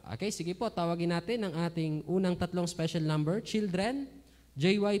 Okay, sige po, tawagin natin ang ating unang tatlong special number, Children,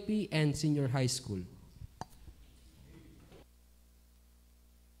 JYP, and Senior High School.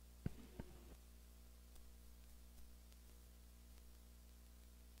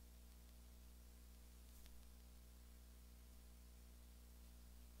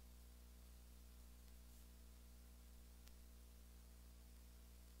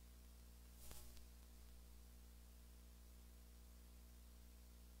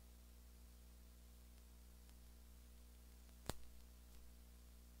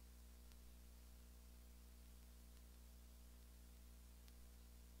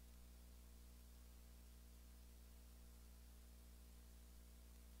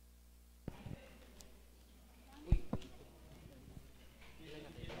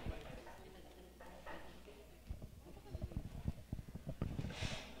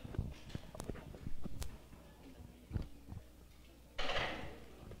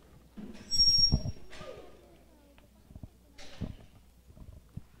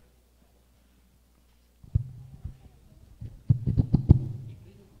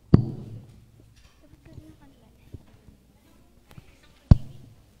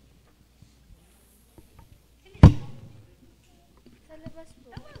 Palabas po.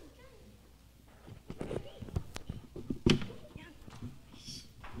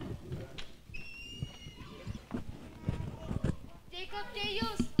 Jacob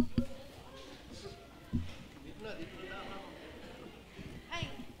Teus! Ay,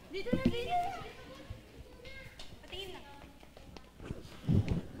 dito na, dito. Patingin lang.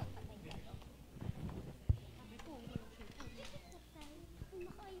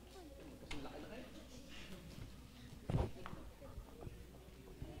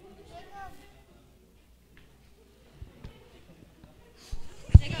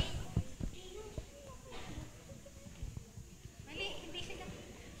 Mali, hindi sila.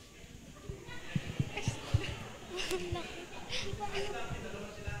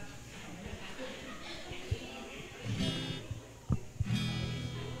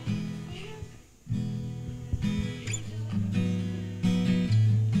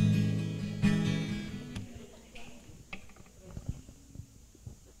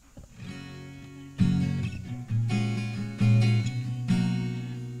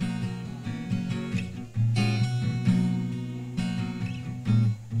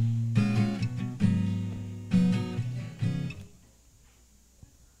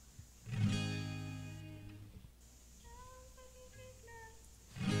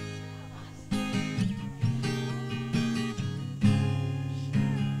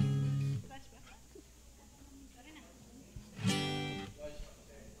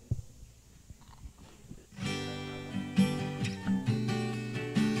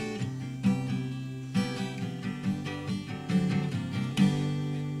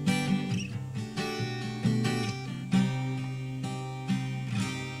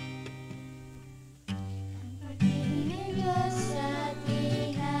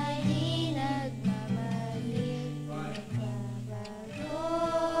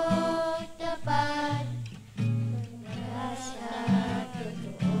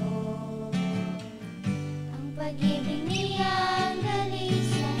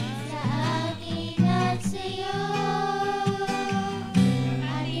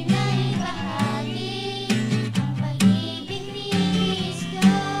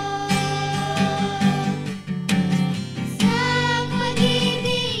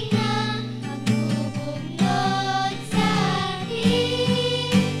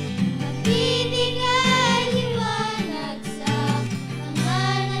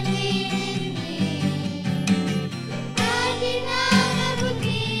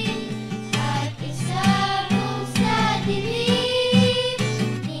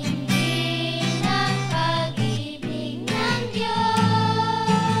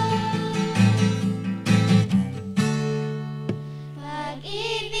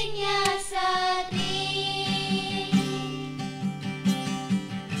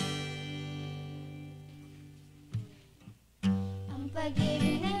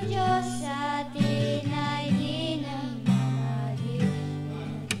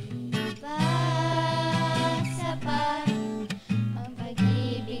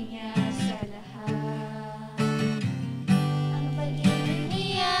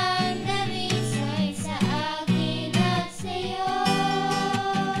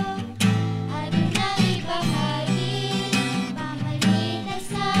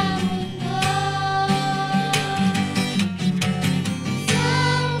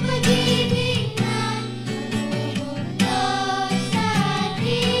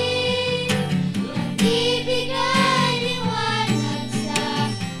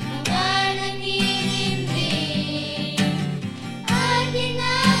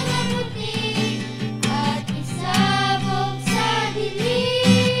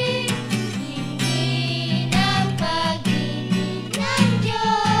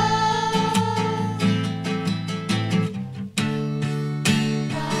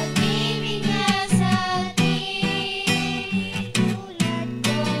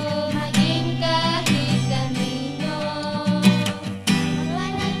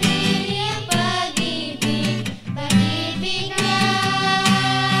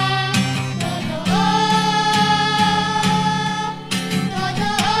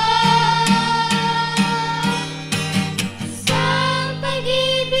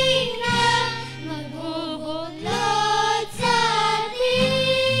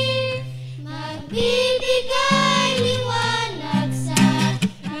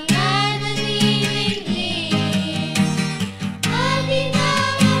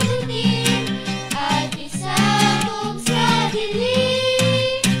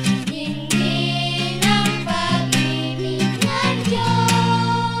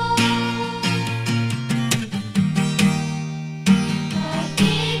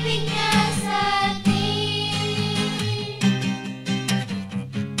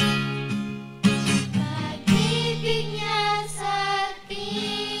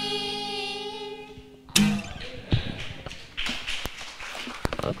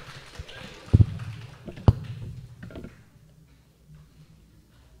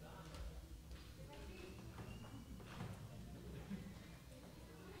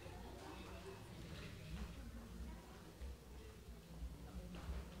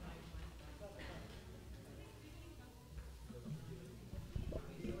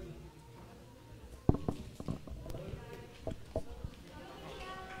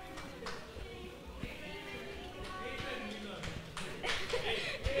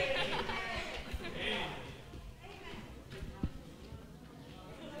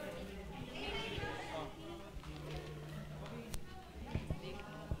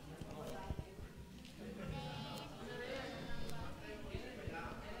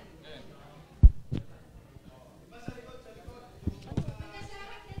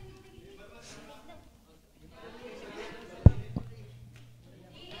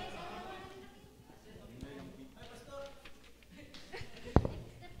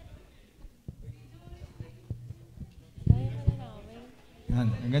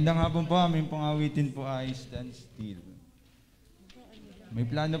 Magandang hapon po. Aming pong awitin po ay Stand Still. May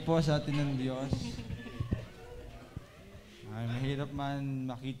plano po sa atin ng Diyos. Ay, mahirap man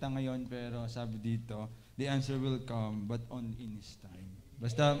makita ngayon pero sabi dito, the answer will come but only in His time.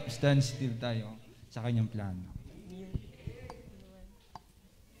 Basta stand still tayo sa kanyang plano.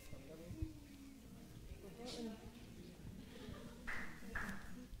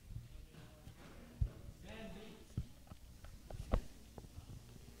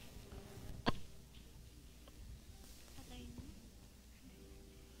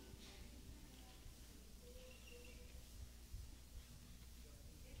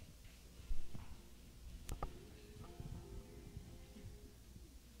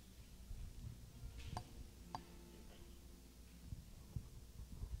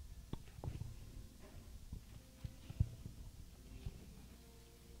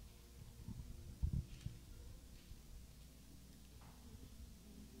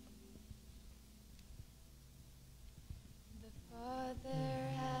 Father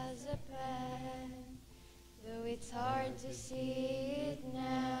has a plan, though it's hard to see it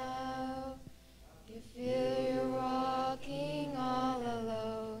now. You feel you're walking all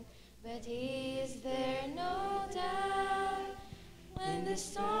alone, but He is there, no doubt. When the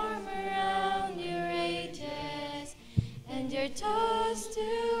storm around you rages, and you're tossed to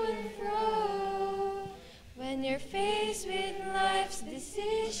and fro, when you're faced with life's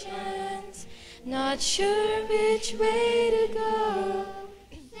decisions, not sure which way to go,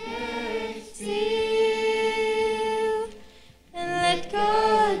 stand still and let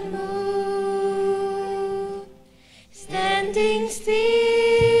God move. Standing still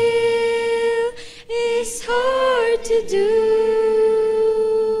is hard to do.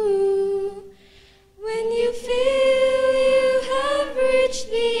 When you feel you have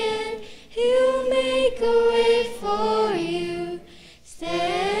reached the end, He'll make a way for you.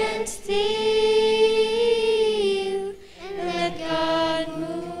 Stand still.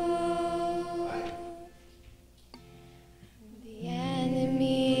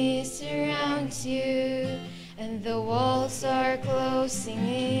 The walls are closing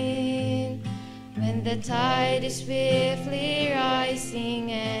in, when the tide is swiftly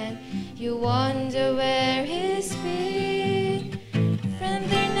rising and you wonder where He's been. Friend,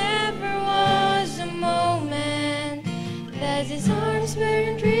 there never was a moment that His arms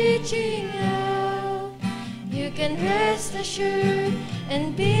weren't reaching out. You can rest assured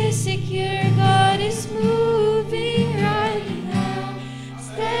and be secure, God is moving right now.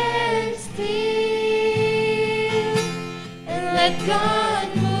 Stand still. Let God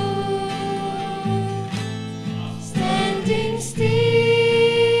move. Standing still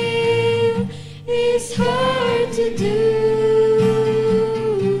is hard to do.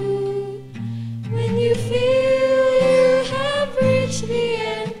 When you feel you have reached the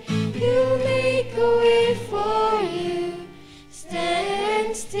end, He'll make a way for you.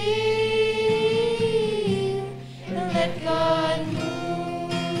 Stand still and let God move.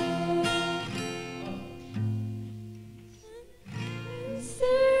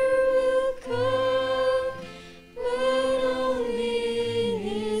 Will come, but only in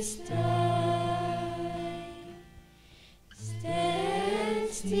His time. Stand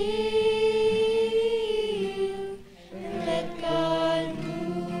still and let God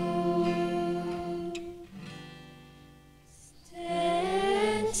move.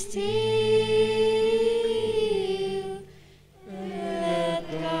 Stand still and let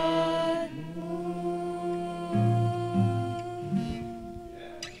God move.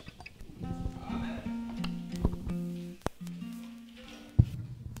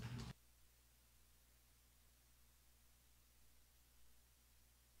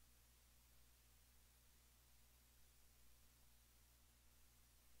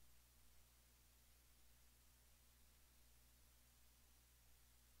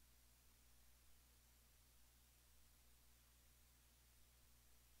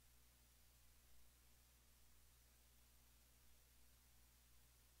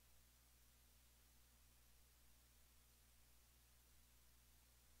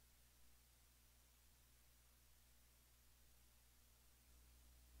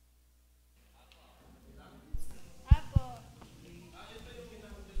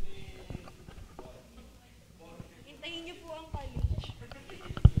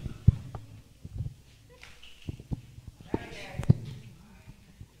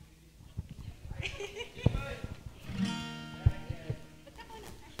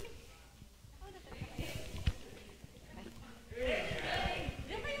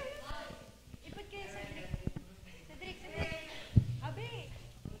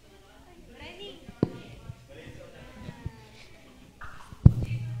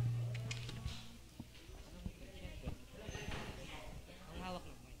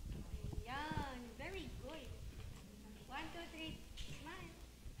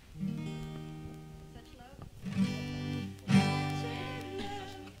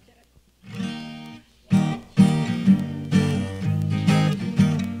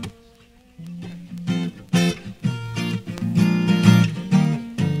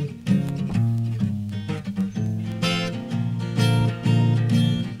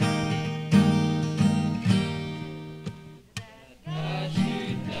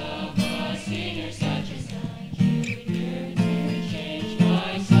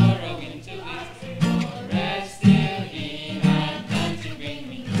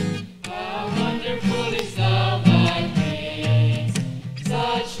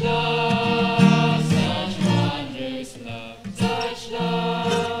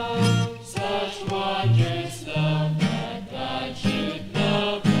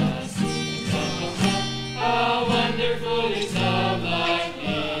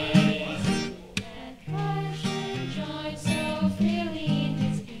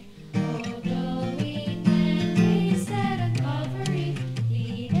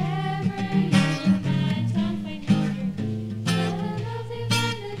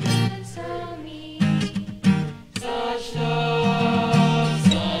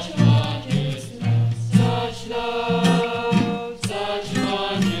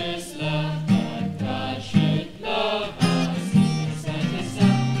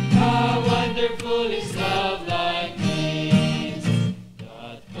 wonderful is love like this,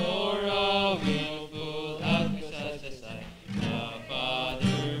 that for a willful act of such a sight, the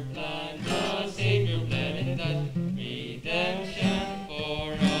Father planned, the Savior bled and died, redemption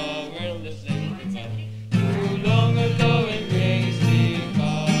for a worthless and divine, who long ago in grace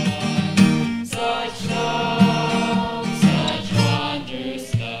divine. Such love, such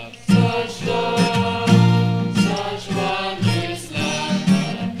wondrous love, such love, such wondrous love,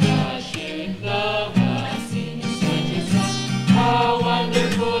 that God should love us in such a love. How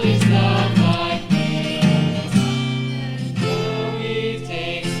wonderful is love like this, and though He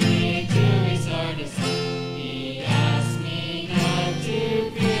takes me to His heart as He asks me not to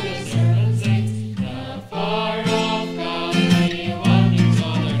feel the servant saints, the far off country wonders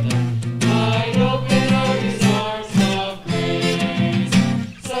all are done, wide open are His arms of grace.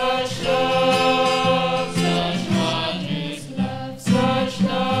 Such love, such wondrous love, such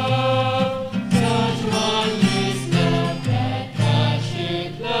love, such wondrous love, that God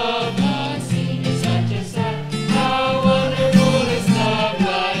should love us in such a sight. How wonderful is love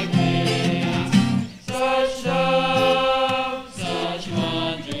like this, such love, such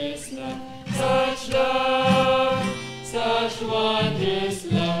wondrous love, such love, such wondrous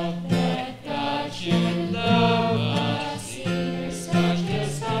love, that God should love us in such a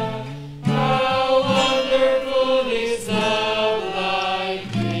sight. How wonderful is love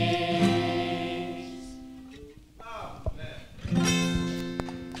like this.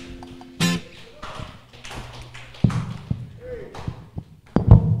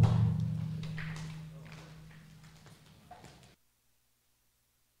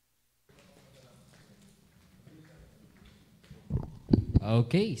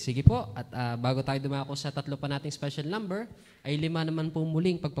 Okay, sige po. At bago tayo dumako sa tatlo pa nating special number, ay 5 naman po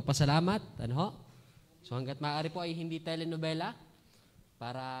muling pagpapasalamat. Ano ho? So hanggat maaari po ay hindi telenovela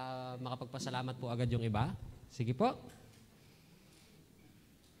para makapagpasalamat po agad yung iba. Sige po.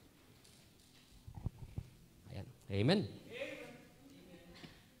 Ayan. Amen.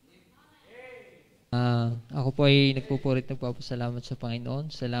 Ako po ay nagpapasalamat sa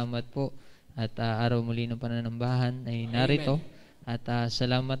Panginoon. Salamat po. At araw muli ng pananambahan ay narito. At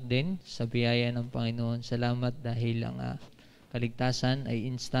salamat din sa biyaya ng Panginoon. Salamat dahil ang kaligtasan ay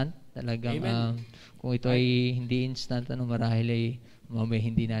instant. Talagang kung ito ay hindi instant, marahil ay mamaya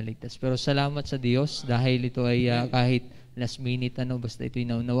hindi naligtas. Pero salamat sa Diyos dahil ito ay kahit last minute, basta ito'y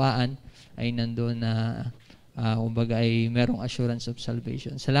naunawaan, ay nandoon na kumbaga ay merong assurance of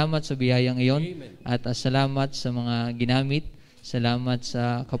salvation. Salamat sa biyayang iyon. At salamat sa mga ginamit. Salamat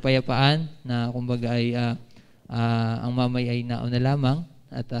sa kapayapaan na kumbaga ay ang mamay ay nauna lamang.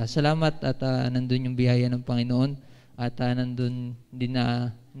 At salamat at nandun yung biyaya ng Panginoon. At nandun din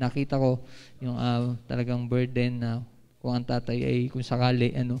na nakita ko yung talagang burden na kung ang tatay ay kung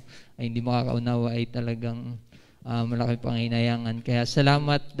sakali ay hindi makakaunawa ay talagang malaki panginayangan. Kaya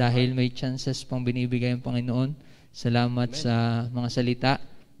salamat dahil may chances pang binibigay ang Panginoon. Salamat sa mga salita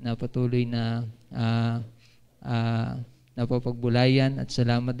na patuloy na napapagbulayan, at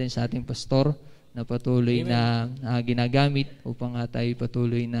salamat din sa ating pastor na patuloy na ginagamit upang tayo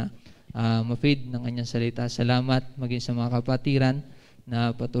patuloy na ma-feed ng kanyang salita. Salamat maging sa mga kapatiran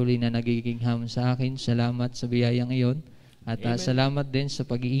na patuloy na nagiging hamon sa akin. Salamat sa biyayang iyon. At salamat din sa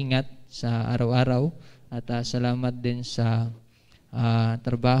pag-iingat sa araw-araw. At salamat din sa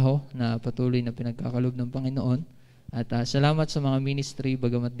trabaho na patuloy na pinagkakalob ng Panginoon. At salamat sa mga ministry,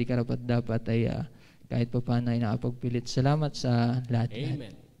 bagamat di karapat dapat ay kahit pa paano ay nakapagpilit. Salamat sa lahat.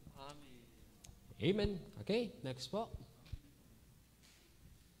 Amen. Amen. Okay, next po.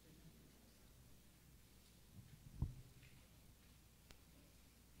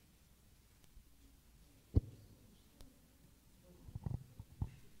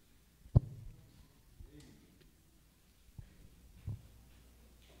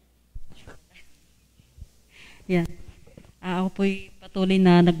 Yan. Ako po'y patuloy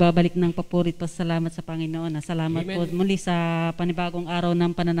na nagbabalik ng papurit pasalamat sa Panginoon. Salamat po muli sa panibagong araw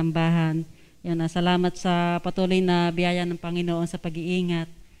ng pananambahan. Yan, salamat sa patuloy na biyaya ng Panginoon sa pag-iingat.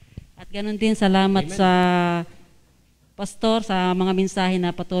 At ganoon din salamat sa pastor sa mga mensahe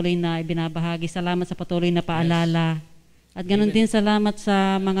na patuloy na ibinabahagi. Salamat sa patuloy na paalala. At ganoon din salamat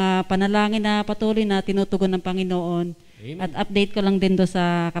sa mga panalangin na patuloy na tinutugon ng Panginoon. At update ko lang din do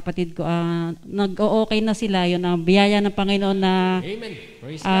sa kapatid ko, nag-o-okay na sila, yun ang biyaya ng Panginoon na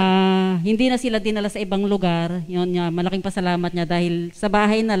hindi na sila dinala sa ibang lugar. Yun, malaking pasalamat niya dahil sa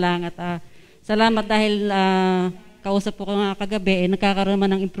bahay na lang. At salamat dahil kausap ko nga kagabi, nagkakaroon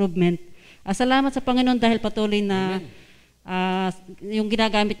man ng improvement. Salamat sa Panginoon dahil patuloy na yung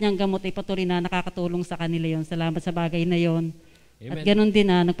ginagamit niyang gamot ay patuloy na nakakatulong sa kanila yon. Salamat sa bagay na yon. At Amen. ganoon din,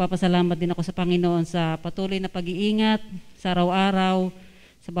 nagpapasalamat din ako sa Panginoon sa patuloy na pag-iingat sa araw-araw,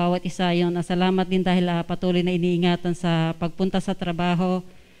 sa bawat isa yon. Salamat din dahil patuloy na iniingatan sa pagpunta sa trabaho.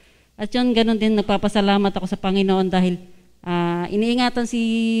 At yun, ganoon din, nagpapasalamat ako sa Panginoon dahil iniingatan si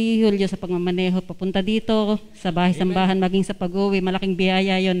Julio sa pagmamaneho papunta dito sa bahay-sambahan, maging sa pag-uwi. Malaking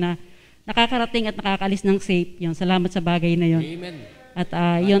biyaya yon na nakakarating at nakakalis ng safe. Yun, salamat sa bagay na yon. Amen. At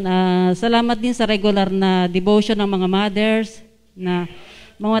salamat din sa regular na devotion ng mga mothers na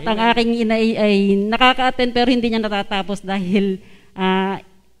mga ang aking ina ay nakaka-attend pero hindi niya natatapos dahil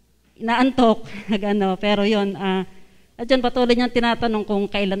inaantok. Pero yun, at yun patuloy niyang tinatanong kung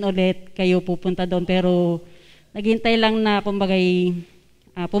kailan ulit kayo pupunta doon. Pero naghintay lang na kumbagay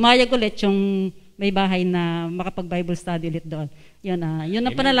pumayag ulit yung may bahay na makapag-Bible study ulit doon. Yun, yun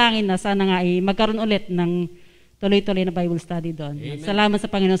ang panalangin na sana nga ay magkaroon ulit ng tuloy-tuloy na Bible study doon. Amen. Salamat sa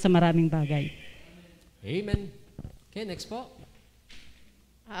Panginoon sa maraming bagay. Amen. Okay, next po.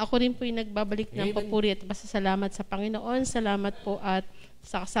 Ako rin po yung nagbabalik ng papuri at pasasalamat sa Panginoon. Salamat po at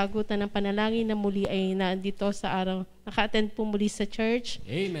sa kasagutan ng panalangin na muli ay naandito sa araw. Naka-attend po muli sa church.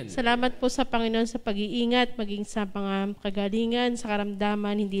 Amen. Salamat po sa Panginoon sa pag-iingat, maging sa mga kagalingan, sa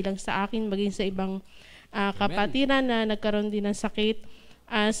karamdaman, hindi lang sa akin, maging sa ibang kapatiran na nagkaroon din ng sakit.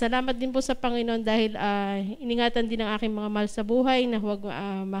 Salamat din po sa Panginoon dahil iningatan din ang aking mga mahal sa buhay na huwag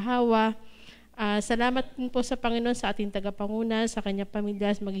mahawa. Salamat din po sa Panginoon sa ating tagapanguna, sa kanyang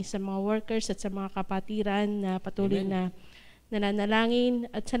pamilya, maging sa mga workers at sa mga kapatiran na patuloy na nananalangin.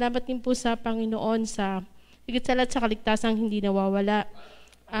 At salamat din po sa Panginoon sa higit sa lahat sa kaligtasang hindi nawawala.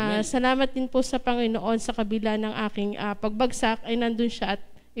 Salamat din po sa Panginoon sa kabila ng aking pagbagsak ay nandun siya at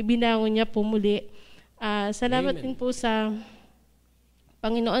ibinangon niya po muli. Salamat din po sa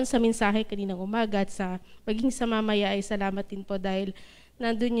Panginoon sa mensahe kaninang umaga at sa maging sa mamaya ay salamat din po dahil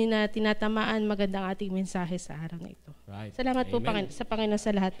nandun yun na tinatamaan magandang ating mensahe sa araw na ito. Right. Salamat po Amen. sa Panginoon sa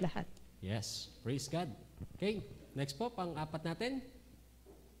lahat-lahat. Yes. Praise God. Okay. Next po, pang-apat natin.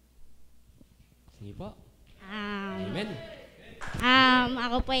 Sige po. Amen.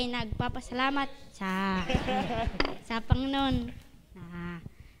 Ako po ay nagpapasalamat sa Panginoon na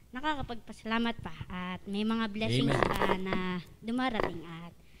nakakapagpasalamat pa at may mga blessings na dumarating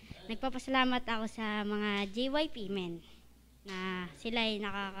at nagpapasalamat ako sa mga JYP men na sila ay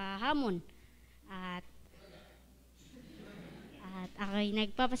nakakahamon at ako ay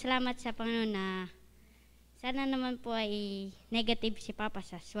nagpapasalamat sa Panginoon na sana naman po ay negative si Papa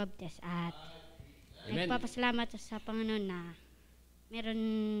sa swab test at Amen. nagpapasalamat sa Panginoon na meron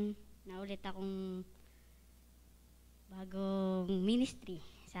na ulit akong bagong ministry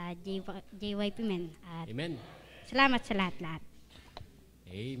sa JYP men at Amen. salamat sa lahat-lahat.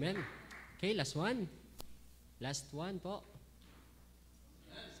 Amen. Okay, last one. Last one po.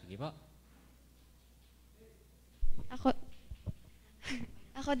 Sige po.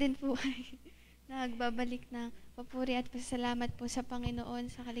 Ako din po ay nagbabalik ng papuri at pasalamat po sa Panginoon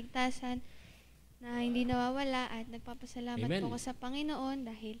sa kaligtasan na hindi nawawala at nagpapasalamat po ako sa Panginoon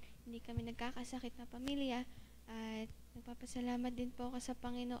dahil hindi kami nagkakasakit na pamilya at nagpapasalamat din po ako sa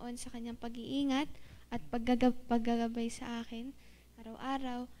Panginoon sa kanyang pag-iingat at paggagabay sa akin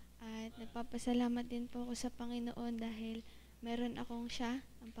araw-araw at nagpapasalamat din po ako sa Panginoon dahil meron akong siya,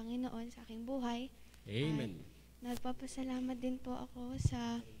 ang Panginoon, sa aking buhay. Amen. At nagpapasalamat din po ako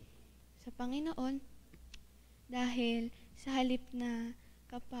sa Panginoon dahil sa halip na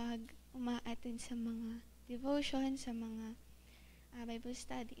kapag uma-attend sa mga devotion, sa mga Bible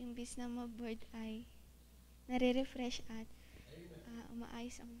study, imbis na ma-board ay nare-refresh at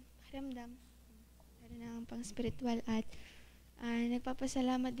umaayos ang pakiramdam, lalo na ang pang-spiritual at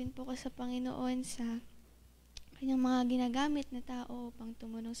nagpapasalamat din po ako sa Panginoon sa kanyang mga ginagamit na tao upang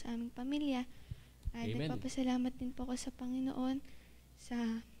tumulong sa aming pamilya. At nagpapasalamat din po ako sa Panginoon sa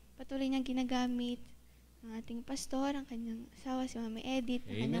patuloy niyang ginagamit ang ating pastor, ang kanyang asawa, si Mami Edith,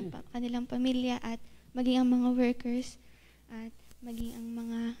 ang kanilang pamilya at maging ang mga workers at maging ang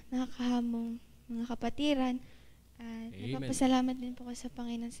mga nakakahamong mga kapatiran. At nagpapasalamat din po ako sa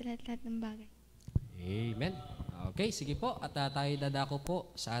Panginoon sa lahat-lahat ng bagay. Amen. Okay, sige po. At tayo dadako po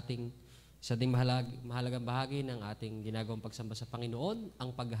sa ating isa ding mahalagang bahagi ng ating ginagawang pagsamba sa Panginoon, ang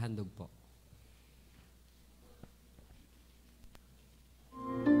paghahandog po.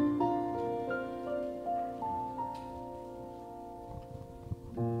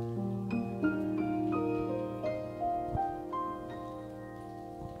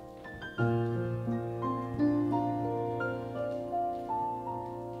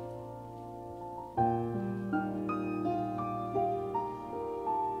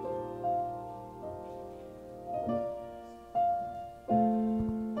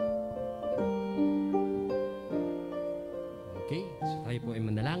 po ay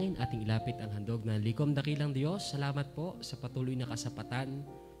manalangin, ating ilapit ang handog na likom dakilang Diyos. Salamat po sa patuloy na kasapatan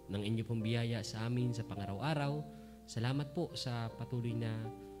ng inyo pong biyaya sa amin sa pangaraw-araw. Salamat po sa patuloy na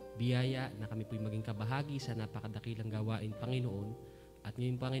biyaya na kami po'y maging kabahagi sa napakadakilang gawain, Panginoon. At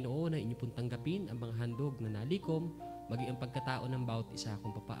ngayon, Panginoon, na inyo pong tanggapin ang mga handog na nalikom, maging ang pagkatao ng bawat isa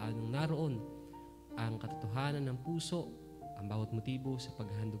kung papaanong naroon ang katotohanan ng puso, ang bawat motibo sa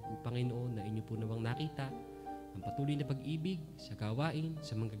paghahandog po, Panginoon, na inyo po nawang nakita ang patuloy na pag-ibig sa gawain,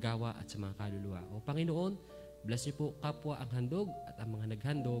 sa manggagawa at sa mga kaluluwa. O Panginoon, bless niyo po kapwa ang handog at ang mga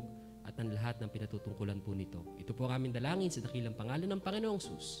naghandog at ang lahat ng pinatutungkulan po nito. Ito po ang aming dalangin sa dakilang pangalan ng Panginoong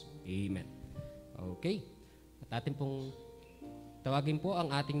Sus. Amen. Okay. At atin pong tawagin po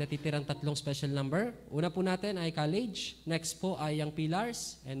ang ating natitirang tatlong special number. Una po natin ay College. Next po ay Young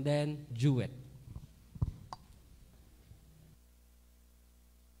Pillars. And then Duet.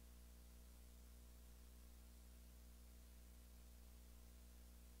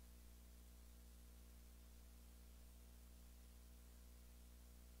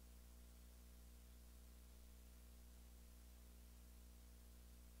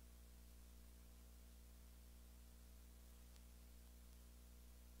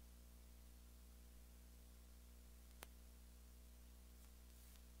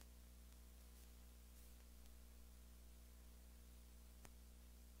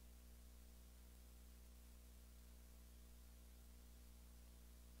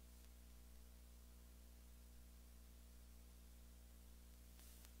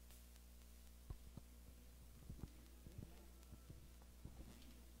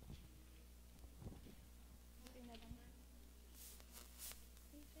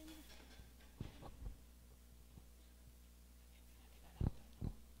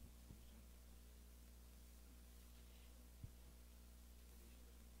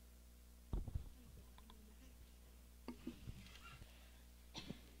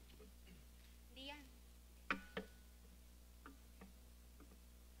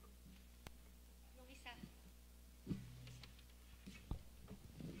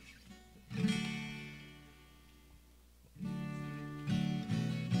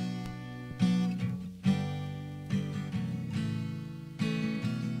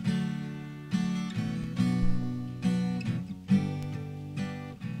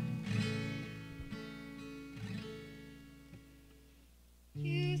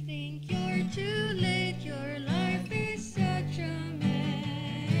 You think you're too late, your life is such a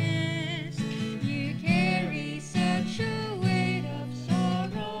mess. You carry such a weight of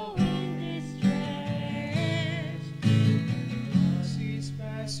sorrow and distress. Sees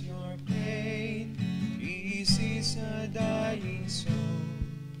past your pain, he sees a dying soul.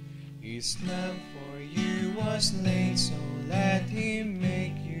 His love for you was laid, so let him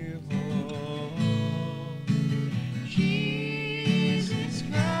make you whole. Jesus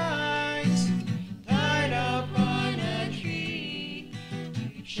Christ died upon a tree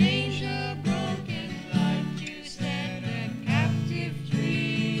to change a broken life, to set a captive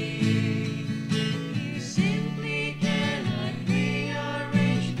free. You simply cannot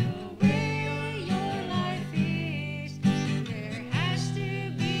rearrange the way your life is. There has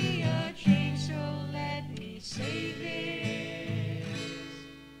to be a change, so let me say this.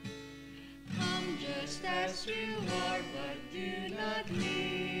 Come just as you are, but do not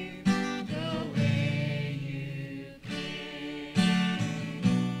live the way you came.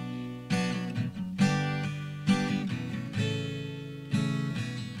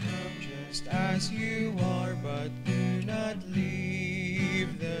 Come just as you are, but do not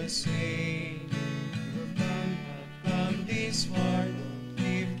live the same. You have come this far, don't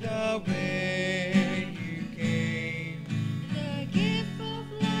live the way you came. The gift of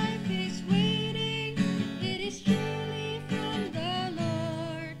life is waiting, it is truly from the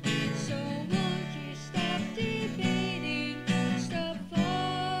Lord. So won't you stop debating, stop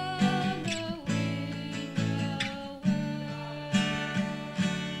following the world.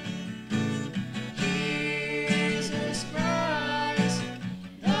 Jesus Christ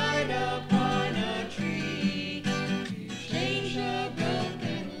died upon a tree to change a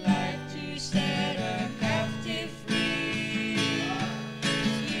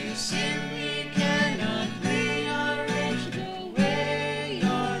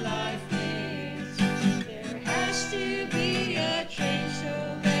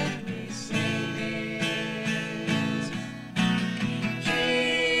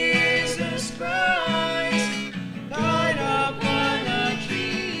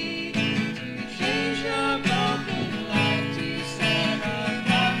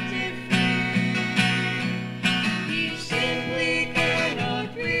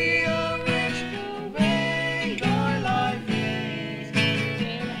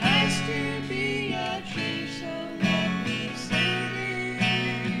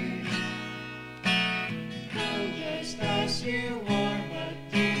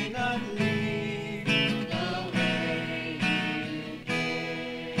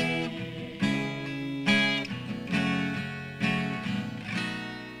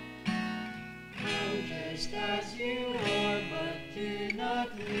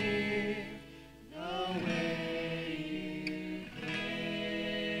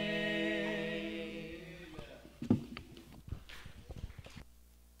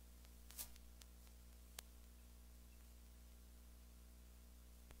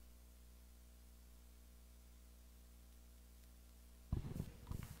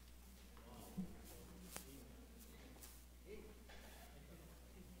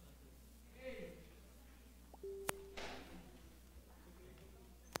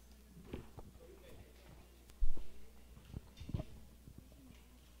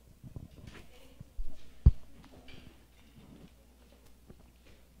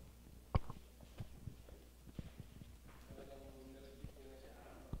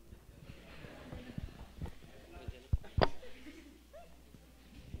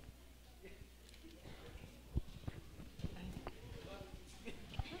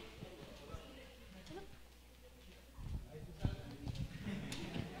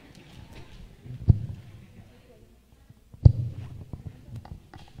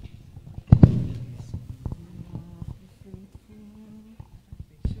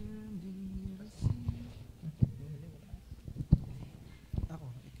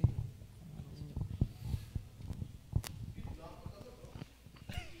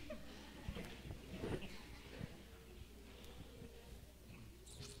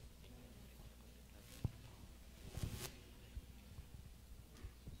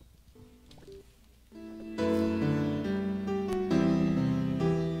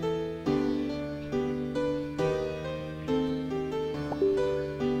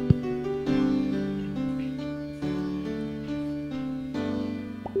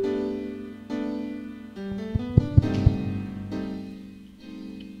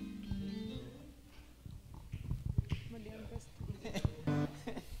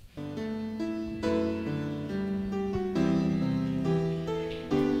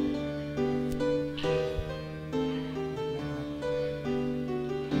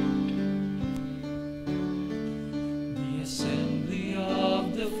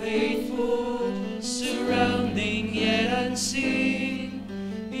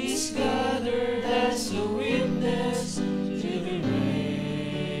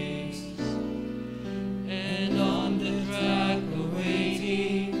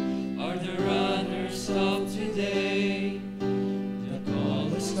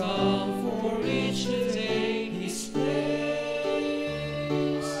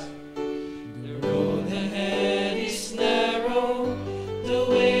The road ahead is narrow, the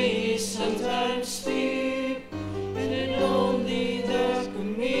way is sometimes steep, and only the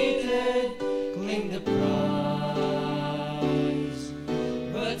committed claim the prize.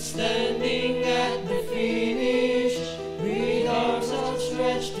 But standing at the finish, with arms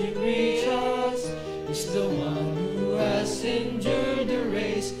outstretched to reach us, is the one who has endured the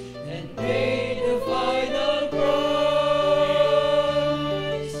race and paid the final price.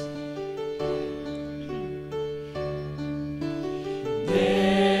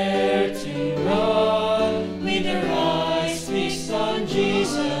 Dare to run with our eyes fixed on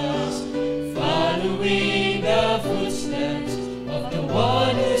Jesus, following the footsteps of the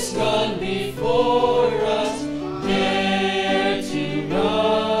one who's gone before us. Dare to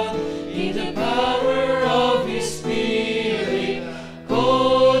run in the power of His Spirit,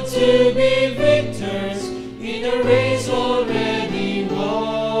 called to be victors in a race already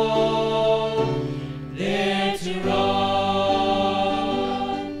won. Dare to run,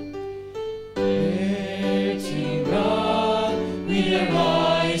 dare to run with our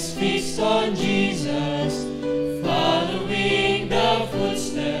eyes fixed on Jesus, following the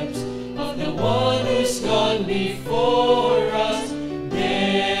footsteps of the one who's gone before us.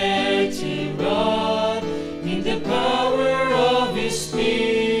 Dare to run in the power of His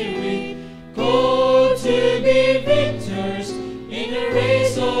Spirit, called to be victors in a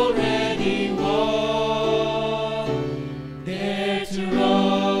race already won. Dare to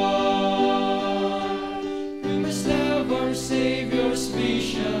run. We must have our Savior's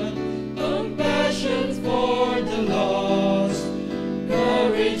vision, compassion for the lost,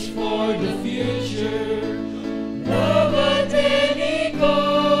 courage for the future, love at any cost.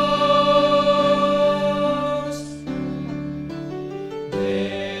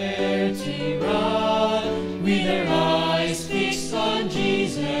 Dare to run with our eyes fixed on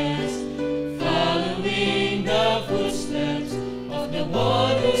Jesus, following the footsteps of the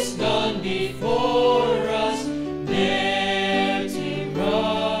one who's gone before us. Dare to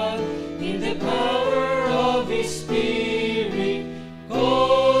run in the power of His Spirit,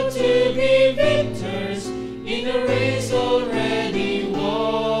 called to be victors in a race already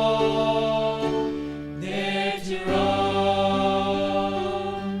won. Dare to run,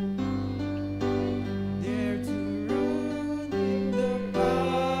 dare to run in the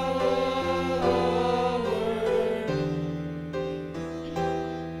power of the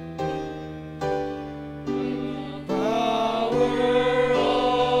Lord.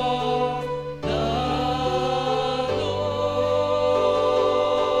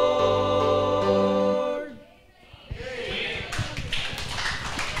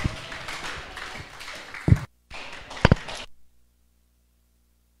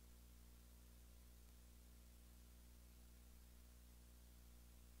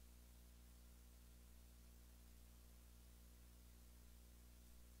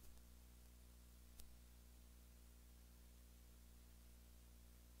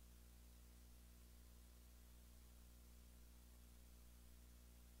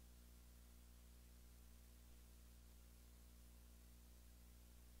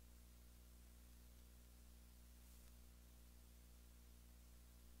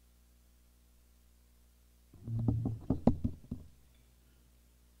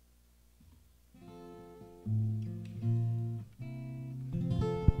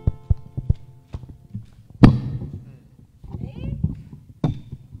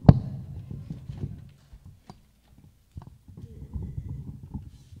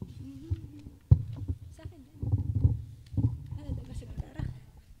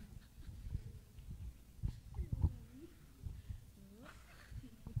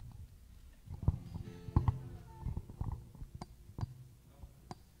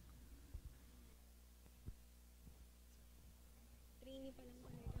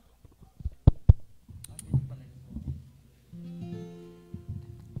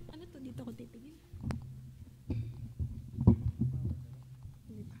 Ano to? Dito ko titingin.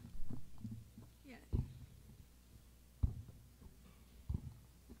 Dito. Yan.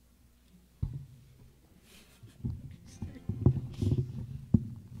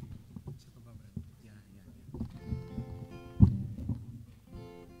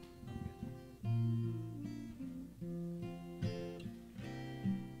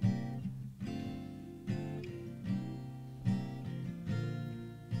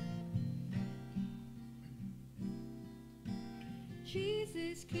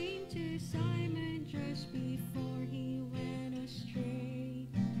 Jesus came to Simon just before he went astray,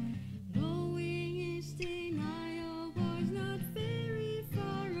 knowing his denial was not very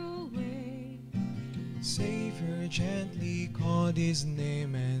far away. Savior gently called his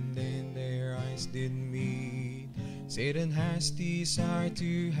name, and then their eyes did meet. Satan has desired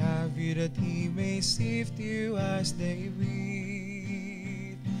to have you, that he may sift you as they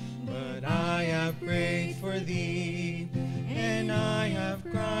wheat. But I have prayed for thee, and I have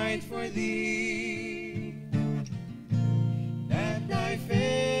cried for thee, that thy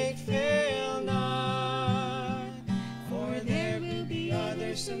faith fail not, for there will be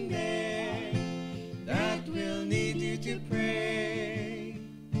others someday that will need you to pray.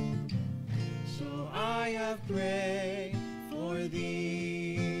 So I have prayed for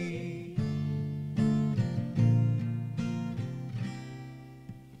thee.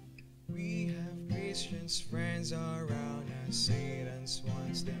 We have Christians friends around us, Satan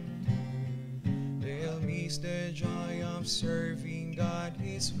wants them to. They'll miss the joy of serving God,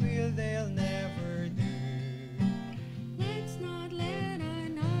 his will they'll never do. Let's not let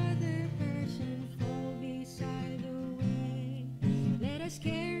another person fall beside the way. Let us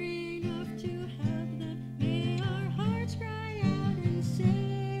care enough to help them. May our hearts cry out and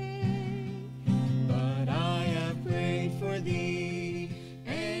say, But I have prayed for thee,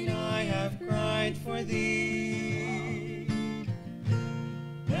 and I have cried for thee,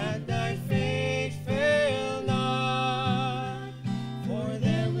 that thy faith fail not, for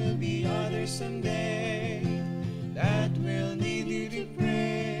there will be others someday that will need you to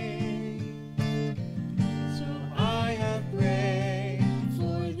pray. So I have prayed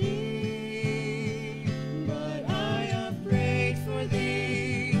for thee, but I have prayed for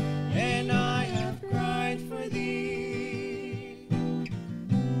thee, and I have cried for thee,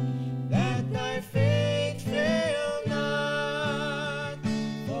 that thy faith fail not,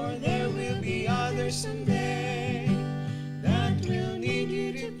 for there will be others someday that will need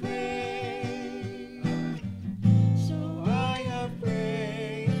you to pray. So I have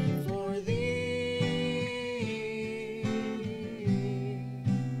prayed for thee.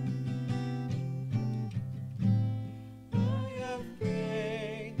 I have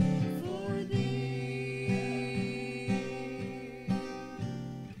prayed for thee.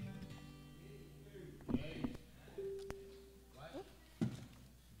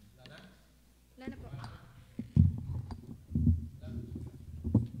 Wala na po.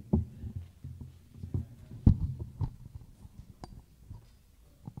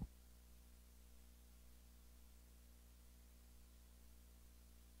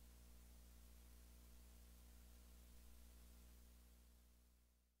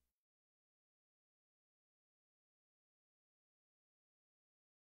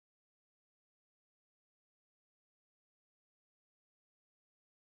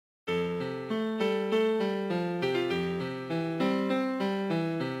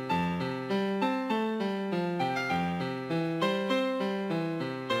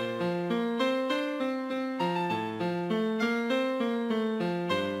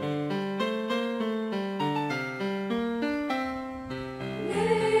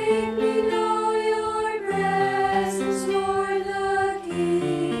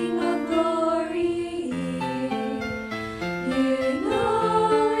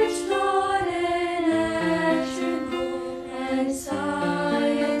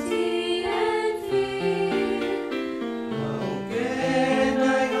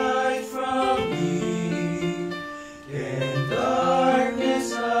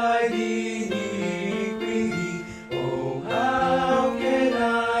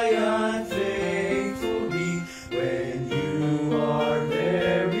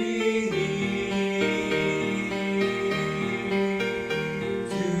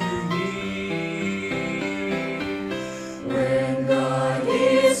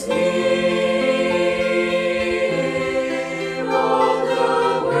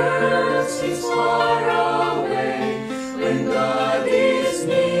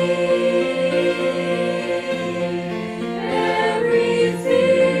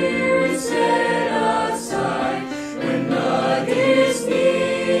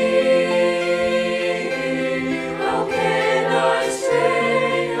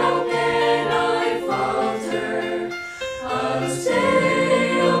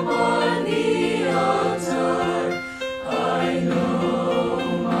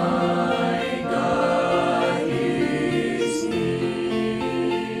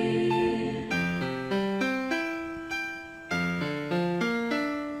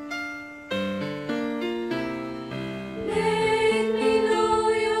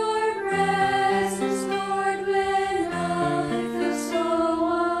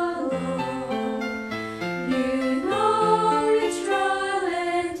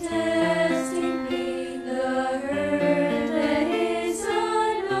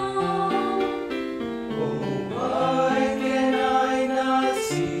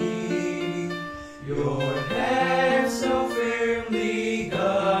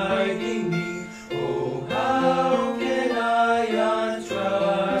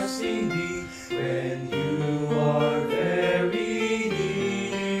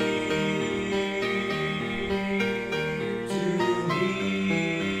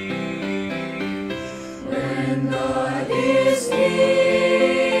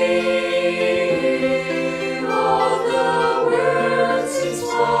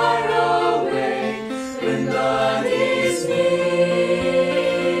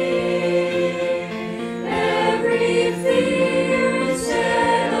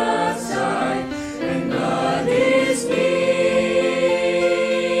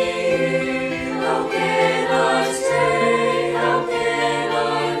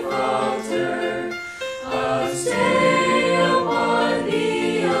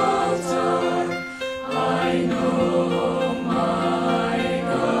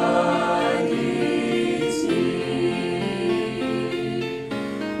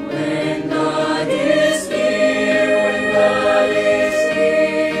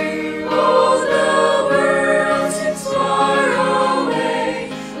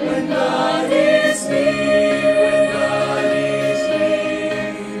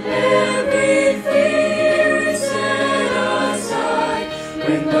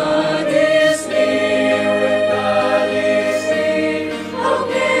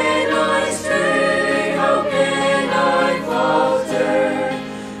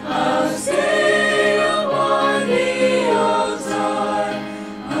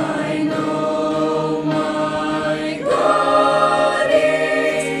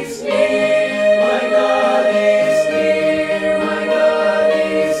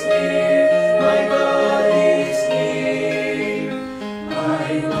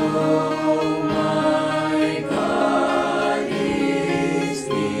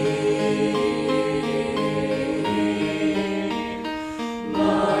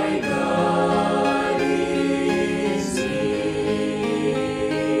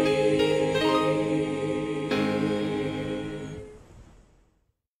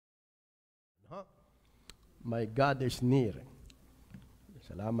 My God is near.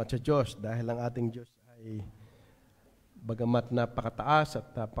 Salamat sa Diyos dahil ang ating Diyos ay bagamat napakataas at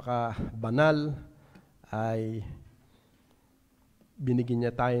napakabanal, ay binigyan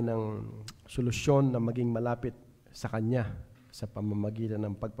niya tayo ng solusyon na maging malapit sa Kanya sa pamamagitan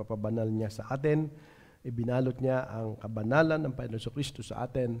ng pagpapabanal niya sa atin. Ibinalot niya ang kabanalan ng Panginoon Kristo sa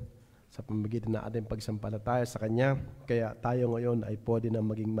atin sa pamamagitan ng ating pagsampalataya sa Kanya. Kaya tayo ngayon ay pwede na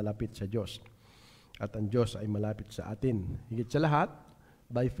maging malapit sa Diyos. At ang Diyos ay malapit sa atin. Higit sa lahat,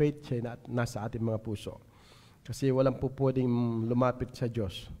 by faith, siya nasa ating mga puso. Kasi walang po pwedeng lumapit sa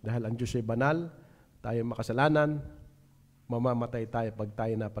Diyos. Dahil ang Diyos ay banal, tayo makasalanan, mamamatay tayo pag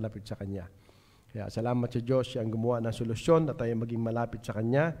tayo napalapit sa Kanya. Kaya salamat sa Diyos, siya ang gumawa ng solusyon na tayo maging malapit sa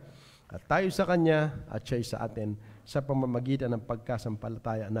Kanya. At tayo sa Kanya at siya sa atin sa pamamagitan ng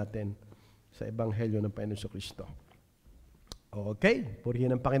pagkasampalataya natin sa Ebanghelyo ng Panginoon Kristo. Okay,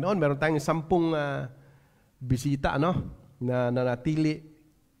 purihin ng Panginoon. Meron tayong 10 bisita na nanatili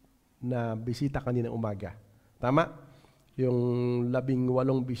na bisita kanina umaga. Tama? Yung 18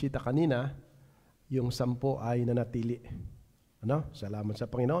 bisita kanina, yung 10 ay nanatili. Salamat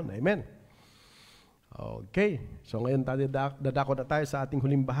sa Panginoon. Amen. Okay. So ngayon dadako na tayo sa ating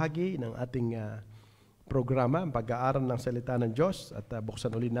huling bahagi ng ating programa, ang pag-aaral ng salita ng Diyos. At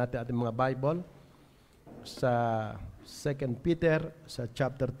buksan ulit natin ating mga Bible sa 2 Peter sa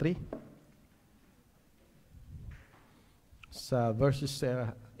chapter 3. Sa verses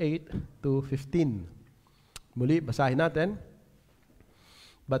 8 to 15. Muli, basahin natin.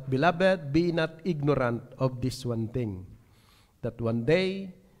 But beloved, be not ignorant of this one thing, that one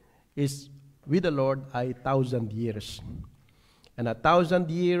day is with the Lord 1,000 years, and 1,000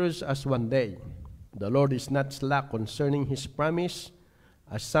 years as one day. The Lord is not slack concerning His promise,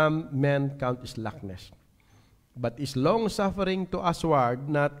 as some men count slackness, but is long-suffering to usward,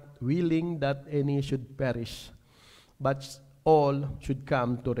 not willing that any should perish, but all should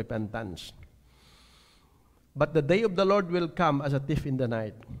come to repentance. But the day of the Lord will come as a thief in the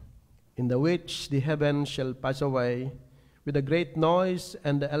night, in the which the heavens shall pass away with a great noise,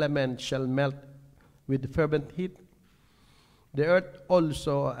 and the elements shall melt with fervent heat. The earth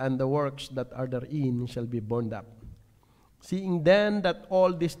also and the works that are therein shall be burned up. Seeing then that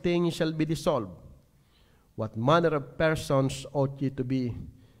all these things shall be dissolved, what manner of persons ought ye to be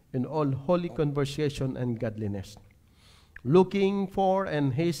in all holy conversation and godliness, looking for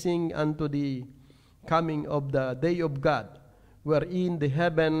and hastening unto the coming of the day of God, wherein the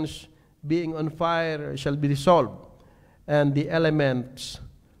heavens being on fire shall be dissolved, and the elements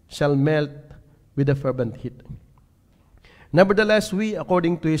shall melt with a fervent heat. Nevertheless, we,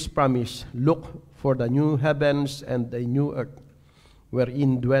 according to His promise, look for the new heavens and the new earth,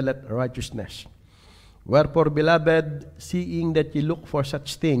 wherein dwelleth righteousness. Wherefore, beloved, seeing that ye look for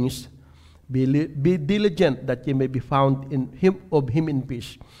such things, be diligent that ye may be found in Him in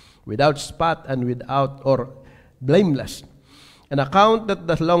peace, without spot and without or blameless. And account that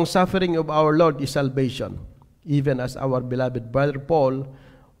the long suffering of our Lord is salvation, even as our beloved brother Paul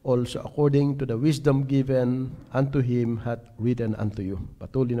also according to the wisdom given unto him hath written unto you.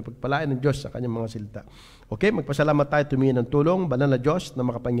 Patuloy na pagpalain ng Diyos sa kanyang mga salita. Okay, magpasalamat tayo, tumingin ng tulong, banal na Diyos na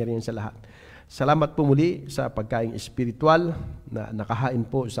makapangyarihan sa lahat. Salamat po muli sa pagkaing espiritual na nakahain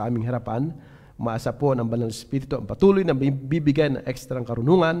po sa aming harapan. Umaasa po ng banal na Espiritu ang patuloy na bibigay ng ekstrang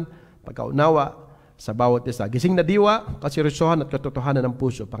karunungan, pagkaunawa sa bawat isa. Gising na diwa, kaseryosohan at katotohanan ng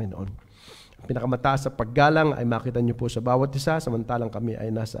puso, Panginoon. Pinakamataas sa paggalang ay makita niyo po sa bawat isa, samantalang kami ay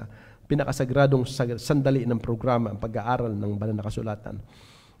nasa pinakasagradong sandali ng programa, ang pag-aaral ng banal na kasulatan.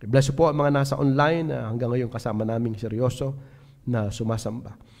 Bless po ang mga nasa online na hanggang ngayon kasama naming seryoso na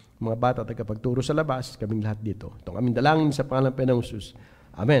sumasamba. Mga bata at tagapagturo sa labas, kaming lahat dito. Itong aming dalangin sa pangalan ng Panginoong Jesus.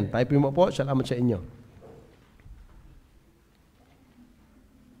 Amen. Tayo po. Salamat sa inyo.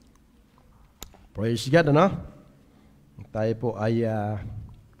 Praise God, Tayo po ay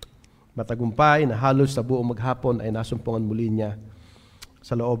matagumpay na halos sa buong maghapon ay nasumpungan muli niya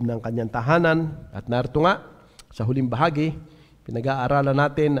sa loob ng kanyang tahanan. At narito nga, sa huling bahagi, pinag-aaralan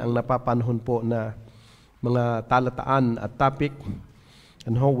natin ang napapanahon po na mga talataan at topic,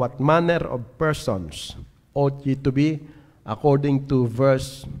 and what manner of persons ought ye to be according to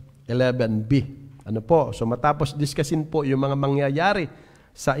verse 11b. So matapos diskussin po yung mga mangyayari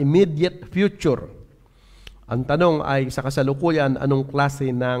sa immediate future, ang tanong ay sa kasalukuyan, anong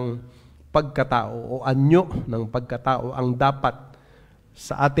klase ng pagkatao o anyo ng pagkatao ang dapat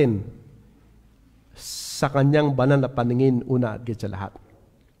sa atin sa kanyang banal na paningin una at sa lahat.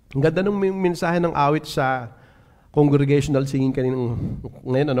 Ang ganda ng mensahe ng awit sa congregational singing kanina,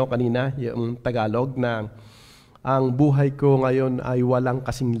 yung Tagalog, na ang buhay ko ngayon ay walang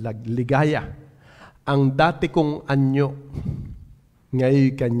kasing ligaya ang dati kong anyo,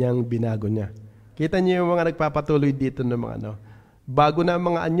 ngayon kanyang binago niya. Kita niyo yung mga nagpapatuloy dito ng mga bago na ang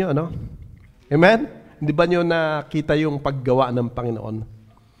mga anyo, Amen? Hindi ba niyo nakita yung paggawa ng Panginoon?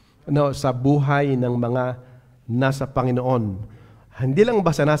 Sa buhay ng mga nasa Panginoon. Hindi lang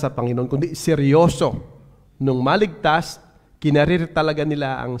basta nasa Panginoon, kundi seryoso. Nung maligtas, kinarir talaga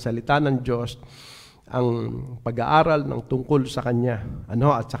nila ang salita ng Diyos, ang pag-aaral ng tungkol sa Kanya,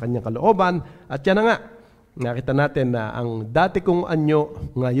 at sa Kanyang kalooban. At yan na nga, nakita natin na ang dati kong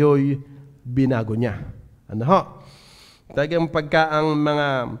anyo, ngayoy binago niya. Talagang pagka ang mga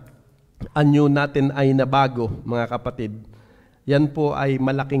anyo natin ay nabago, mga kapatid, yan po ay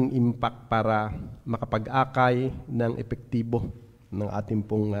malaking impact para makapag-akay ng epektibo ng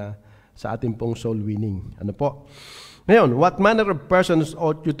sa ating pong soul winning. Ngayon, what manner of persons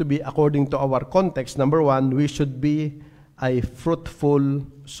ought you to be according to our context? Number one, we should be a fruitful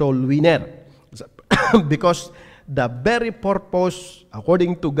soul winner. Because the very purpose,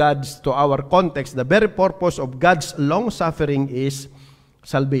 according to our context, the very purpose of God's long-suffering is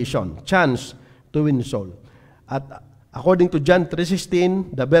salvation, chance to win soul. At according to John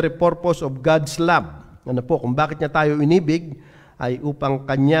 3:16, the very purpose of God's love, kung bakit niya tayo inibig, ay upang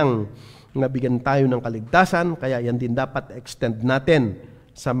Kanyang nabigyan tayo ng kaligtasan, kaya yan din dapat extend natin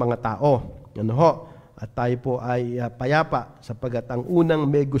sa mga tao. At tayo po ay payapa, sapagkat ang unang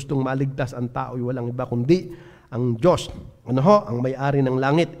may gustong maligtas ang tao ay walang iba kundi ang Diyos. Ang may-ari ng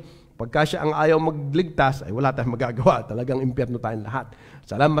langit. Pagka siya ang ayaw magligtas, ay wala tayong magagawa. Talagang impyerno tayong lahat.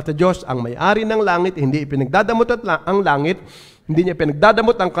 Salamat sa Diyos, ang may-ari ng langit, hindi ipinagdadamot ang langit, hindi niya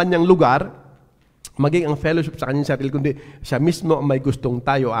ipinagdadamot ang kanyang lugar, maging ang fellowship sa kanyang sarili, kundi siya mismo ang may gustong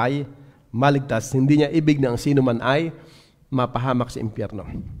tayo ay maligtas. Hindi niya ibig na ang sino man ay mapahamak sa impyerno.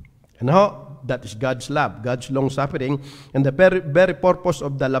 That is God's love, God's long-suffering, and the very purpose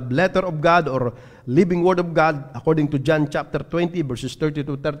of the love letter of God or living word of God, according to John chapter 20, verses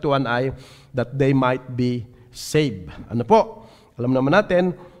 30-31 ay that they might be saved. Alam naman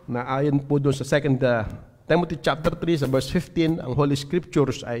natin na ayon po doon sa 2 Timothy chapter 3 sa verse 15, ang Holy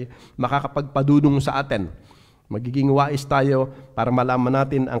Scriptures ay makakapagpadunong sa atin. Magiging wais tayo para malaman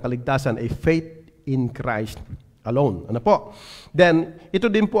natin ang kaligtasan ay faith in Christ alone. Then, ito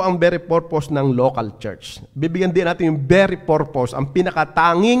din po ang very purpose ng local church. Bibigyan din natin yung very purpose, ang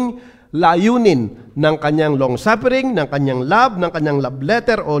pinakatanging layunin ng kanyang long-suffering, ng kanyang love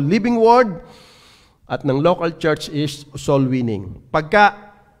letter o living word, at ng local church is soul winning.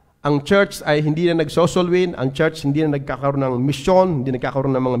 Pagka ang church ay hindi na nagso-soul win, ang church hindi na nagkakaroon ng mission, hindi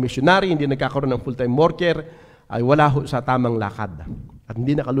nagkakaroon ng mga missionary, hindi nagkakaroon ng full-time worker, ay wala sa tamang lakad. At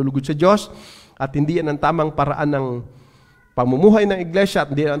hindi nakalulugod sa Diyos, at hindi yan ang tamang paraan ng pamumuhay ng iglesia,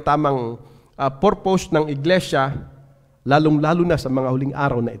 at hindi yan ang tamang purpose ng iglesia, lalong-lalo na sa mga huling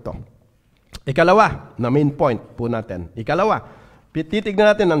araw na ito. Ikalawa, na main point po natin.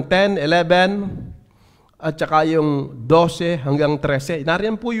 Titignan natin ang 10, 11, at saka yung 12 hanggang 13.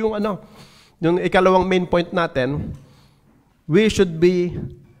 Nariyan po yung yung ikalawang main point natin, we should be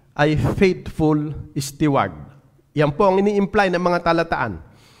a faithful steward. Yan po ang ini-imply ng mga talataan.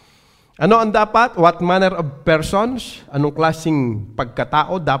 Ano ang dapat? What manner of persons? Anong klaseng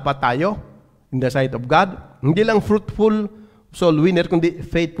pagkatao dapat tayo in the sight of God? Hindi lang fruitful soul winner, kundi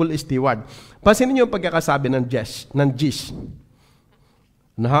faithful steward. Pansinin niyo yung pagkakasabi ng Gis.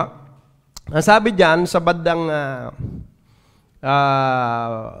 Ang sabi diyan sa bandang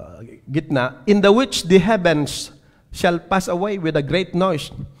gitna, in the which the heavens shall pass away with a great noise,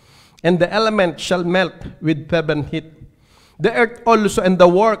 and the elements shall melt with fervent heat. The earth also and the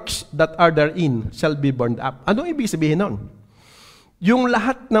works that are therein shall be burned up. Ano ibig sabihin nun? Yung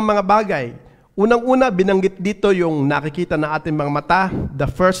lahat ng mga bagay. Unang-una, binanggit dito yung nakikita na ating mga mata, the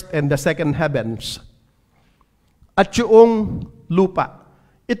first and the second heavens. At yung lupa.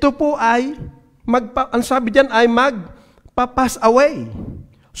 Ito po ay, ang sabi diyan ay magpapass away.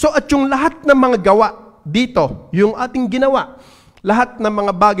 So at yung lahat ng mga gawa dito, yung ating ginawa, lahat ng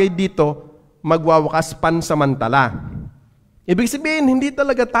mga bagay dito, magwawakas pansamantala. Ibig sabihin, hindi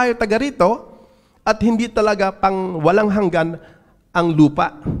talaga tayo taga rito at hindi talaga pang walang hanggan ang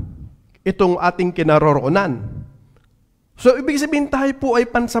lupa. Itong ating kinaroroonan. So, ibig sabihin tayo po ay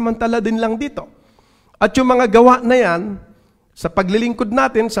pansamantala din lang dito. At yung mga gawa na yan, sa paglilingkod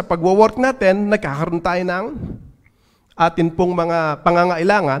natin, sa pagwo-work natin, nagkakaroon tayo ng atin pong mga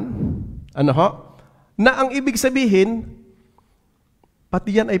pangangailangan, na ang ibig sabihin,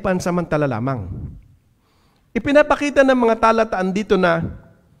 pati yan ay pansamantala lamang. Ipinapakita ng mga talataan dito na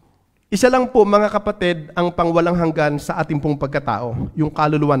isa lang po, mga kapatid, ang pangwalang hanggan sa ating pong pagkatao, yung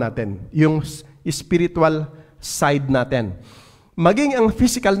kaluluwa natin, yung spiritual side natin. Maging ang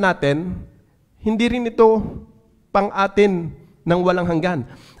physical natin, hindi rin ito pang atin ng walang hanggan.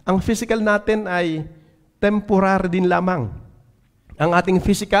 Ang physical natin ay temporary din lamang. Ang ating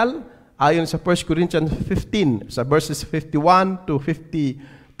physical, ayon sa 1 Corinthians 15, sa verses 51 to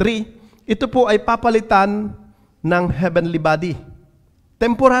 53, ito po ay papalitan ng heavenly body.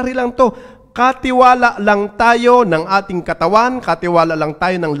 Temporary lang to. Katiwala lang tayo ng ating katawan, katiwala lang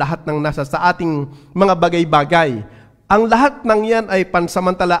tayo ng lahat ng nasa sa ating mga bagay-bagay. Ang lahat ng yan ay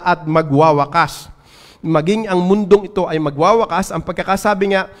pansamantala at magwawakas. Maging ang mundong ito ay magwawakas. Ang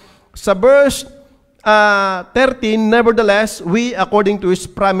pagkakasabi nga sa verse 13, nevertheless, we according to His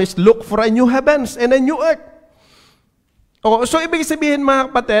promise look for a new heavens and a new earth. So ibig sabihin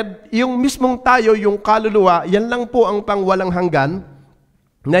mga kapatid, yung mismong tayo, yung kaluluwa, yan lang po ang pangwalang hanggan,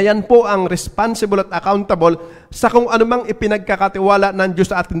 na yan po ang responsible at accountable sa kung anumang ipinagkakatiwala ng Diyos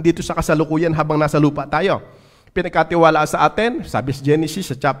sa atin dito sa kasalukuyan habang nasa lupa tayo. Pinagkatiwala sa atin, sabi sa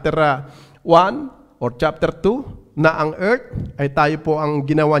Genesis sa chapter 1 or chapter 2, na ang earth ay tayo po ang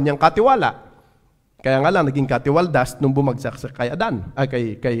ginawa niyang katiwala. Kaya nga lang naging katiwaldas nung bumagsak sa kay Adan,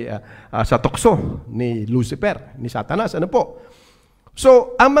 sa tukso ni Lucifer, ni Satanas. Ano po?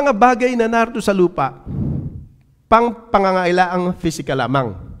 So, ang mga bagay na narito sa lupa, pangangailangang physical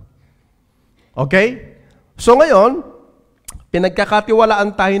lamang. Okay? So ngayon,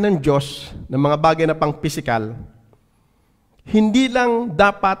 pinagkakatiwalaan tayo ng Diyos ng mga bagay na pang physical, hindi lang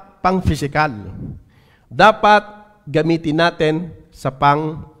dapat pang physical. Dapat gamitin natin sa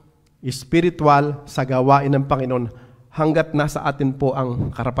pang spiritual sa gawain ng Panginoon hanggat nasa atin po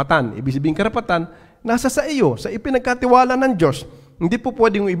ang karapatan. Ibig sabihin karapatan, nasa sa iyo, sa ipinagkatiwala ng Diyos. Hindi po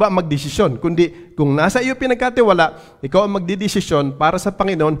pwedeng iba magdesisyon, kundi kung nasa iyo pinagkatiwala, ikaw ang magdidesisyon para sa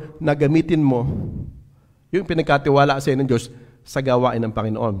Panginoon na gamitin mo yung pinagkatiwala sa iyo ng Diyos sa gawain ng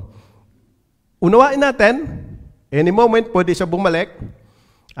Panginoon. Unawain natin, any moment pwede siya bumalik,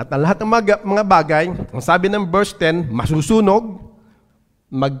 at ang lahat ng mga bagay, ang sabi ng verse 10, masusunog,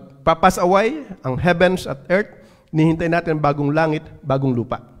 magpapass away ang heavens at earth, nihintay natin bagong langit, bagong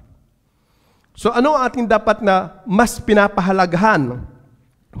lupa. So ano ang ating dapat na mas pinapahalagahan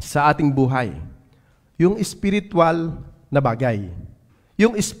sa ating buhay? Yung spiritual na bagay.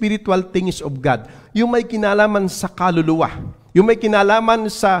 Yung spiritual things of God. Yung may kinalaman sa kaluluwa. Yung may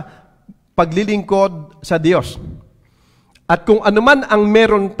kinalaman sa paglilingkod sa Diyos. At kung anuman ang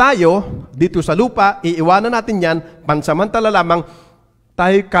meron tayo dito sa lupa, iiwanan natin yan, pansamantala lamang,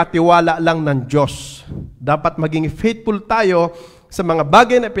 tayo katiwala lang ng Diyos. Dapat maging faithful tayo sa mga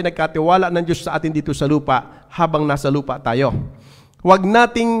bagay na pinagkatiwala ng Diyos sa atin dito sa lupa habang nasa lupa tayo. Huwag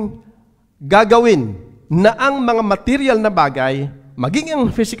nating gagawin na ang mga material na bagay, maging ang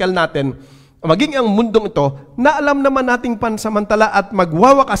physical natin, maging ang mundong ito, na alam naman nating pansamantala at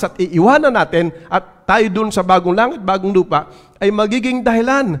magwawakas at iiwanan natin at tayo dun sa bagong langit, bagong lupa, ay magiging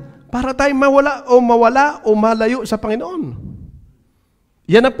dahilan para tayo mawala o malayo sa Panginoon.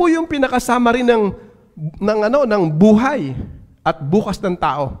 Yan na po yung pinakasama rin ng buhay at bukas ng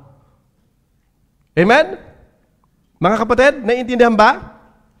tao. Amen? Mga kapatid, naiintindihan ba?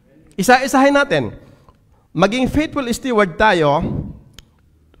 Isa-isahin natin. Maging faithful steward tayo,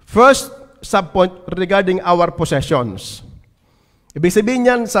 first subpoint regarding our possessions. Ibig sabihin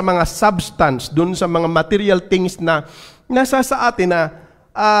yan sa mga substance, dun sa mga material things na nasa sa atin na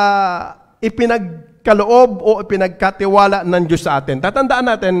ipinagkaloob o ipinagkatiwala ng Diyos sa atin. Tatandaan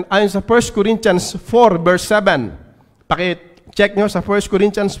natin, ayon sa 1 Corinthians 4 verse 7. Check nyo sa 1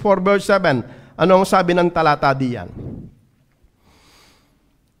 Corinthians 4 verse 7. Ano ang sabi ng talata diyan?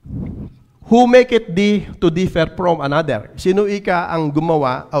 Who make it thee to differ from another? Sino ika ang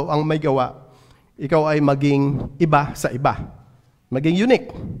gumawa o ang may gawa? Ikaw ay maging iba sa iba. Maging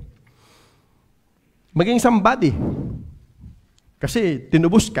unique. Maging somebody. Kasi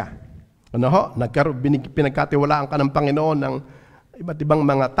tinubos ka. Pinagkatiwalaan ka ng Panginoon ng iba't ibang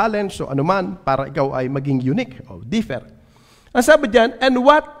mga talents o anuman para ikaw ay maging unique o differ. Ang sabi diyan, and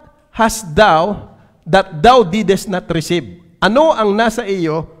what hast thou that thou didst not receive? Ano ang nasa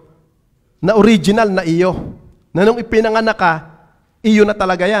iyo na original na iyo? Na nung ipinanganak ka, iyo na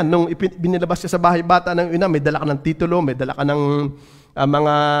talaga yan. Nung binilabas ka sa bahay bata ng ina, may dala ka ng titulo, may dala ka ng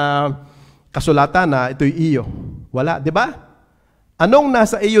mga kasulatan na ito'y iyo. Wala, di ba? Anong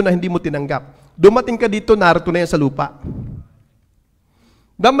nasa iyo na hindi mo tinanggap? Dumating ka dito, narito na yan sa lupa.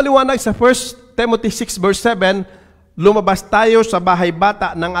 Maliwanag sa 1 Timothy 6 verse 7, lumabas tayo sa bahay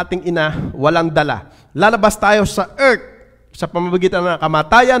bata ng ating ina, walang dala. Lalabas tayo sa earth, sa pamamagitan ng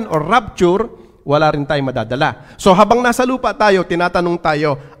kamatayan o rapture, wala rin tayong madadala. So habang nasa lupa tayo, tinatanong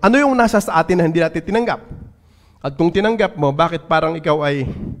tayo, ano yung nasa sa atin na hindi natin tinanggap? At kung tinanggap mo, bakit parang ikaw ay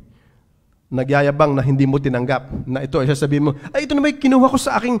nagyayabang na hindi mo tinanggap. Na ito, ay sasabihin mo, ay ito naman kinuha ko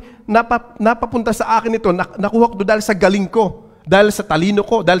sa aking, napapunta sa akin ito, nakuha ko dahil sa galing ko, dahil sa talino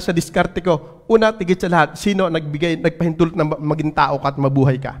ko, dahil sa diskarte ko. Una, tigit sa lahat, sino nagpahintulot na maging tao ka at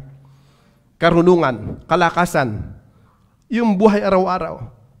mabuhay ka? Karunungan, kalakasan, yung buhay araw-araw,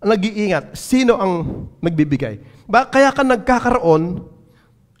 nag-iingat, sino ang nagbibigay? Kaya ka nagkakaroon,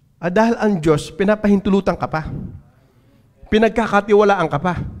 dahil ang Diyos, pinapahintulutan ka pa. Pinagkakatiwalaan ka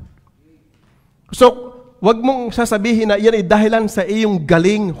pa. So, wag mong sasabihin na yan ay dahilan sa iyong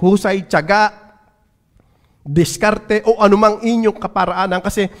galing, husay, tiyaga, diskarte, o anumang inyong kaparaanan.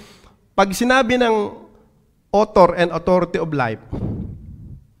 Kasi, pag sinabi ng author and authority of life,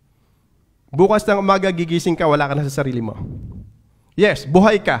 bukas ng umaga gigising ka, wala ka na sa sarili mo. Yes,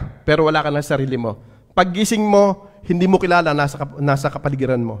 buhay ka, pero wala ka na sa sarili mo. Pag gising mo, hindi mo kilala, nasa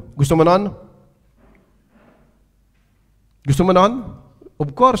kapaligiran mo. Gusto mo nun? Gusto mo nun?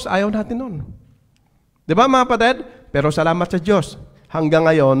 Of course, ayaw natin nun. Di ba mga kapatid? Pero salamat sa Diyos. Hanggang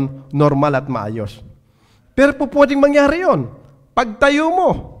ngayon, normal at maayos. Pero po pwedeng mangyari yun. Pagtayo mo,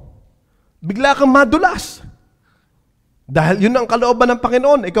 bigla kang madulas. Dahil yun ang kalooban ng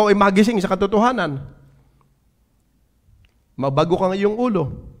Panginoon, ikaw ay magising sa katotohanan. Mabago ka ngayong ulo.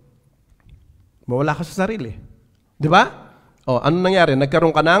 Mawala ka sa sarili. Di ba? O, ano nangyari?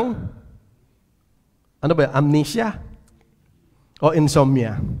 Nagkaroon ka ng, amnesia? O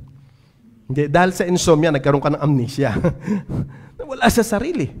insomnia? Hindi, dahil sa insomnia, nagkaroon ka ng amnesia. Wala sa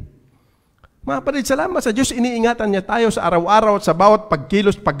sarili. Mga kapatid, salamat sa Diyos, iniingatan niya tayo sa araw-araw at sa bawat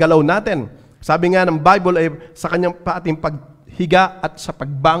pagkilos, paggalaw natin. Sabi nga ng Bible ay sa kanyang ating paghiga at sa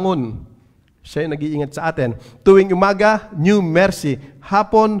pagbangon. Siya ay nag-iingat sa atin. Tuwing umaga, new mercy.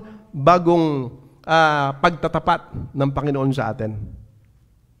 Hapon, bagong pagtatapat ng Panginoon sa atin.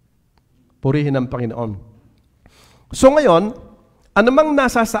 Purihin ang Panginoon. So ngayon, anumang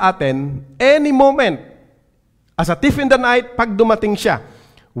nasa sa atin, any moment, as a thief in the night, pag dumating siya,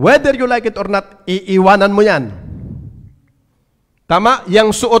 whether you like it or not, iiwanan mo yan. Tama?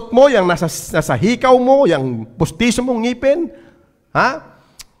 Yang suot mo, yang nasa hikaw mo, yang pustiso mong ngipin,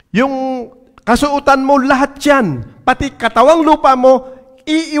 yung kasuotan mo, lahat yan, pati katawang lupa mo,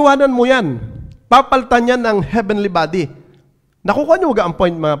 iiwanan mo yan. Papalitan yan ng heavenly body. Nakukuha niyo ang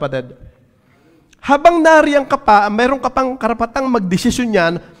point, mga kapatid? Habang nariyan ka pa, mayroon ka pang karapatang magdesisyon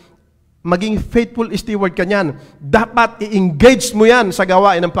yan, maging faithful steward ka niyan. Dapat i-engage mo yan sa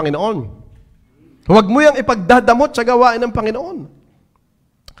gawain ng Panginoon. Huwag mo yang ipagdadamot sa gawain ng Panginoon.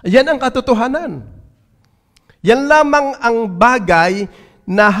 Yan ang katotohanan. Yan lamang ang bagay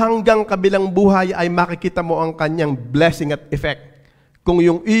na hanggang kabilang buhay ay makikita mo ang kanyang blessing at effect. Kung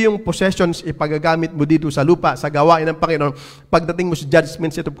yung iyong possessions ipagagamit mo dito sa lupa, sa gawain ng Panginoon, pagdating mo sa judgment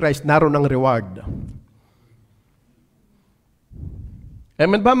seat of Christ, naroon ang reward.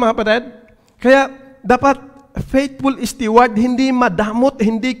 Amen ba mga kapatid? Kaya dapat faithful steward, hindi madamot,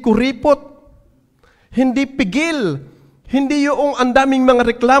 hindi kuripot, hindi pigil, hindi yung ang daming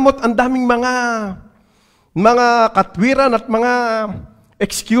mga reklamot, ang daming mga katwiran at mga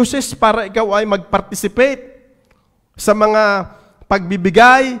excuses para ikaw ay mag-participate sa mga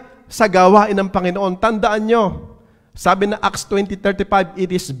pagbibigay sa gawain ng Panginoon. Tandaan nyo, sabi na Acts 20:35,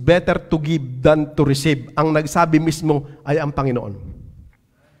 it is better to give than to receive. Ang nagsabi mismo ay ang Panginoon.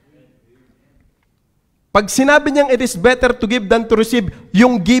 Pag sinabi niyang it is better to give than to receive,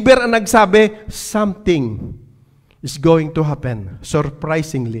 yung giver ang nagsabi, something is going to happen,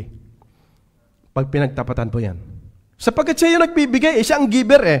 surprisingly. Pag pinagtapatan po yan. Sapagkat siya yung nagbibigay, siya ang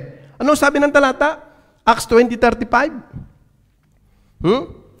giver eh. Ano sabi ng talata? Acts 20:35?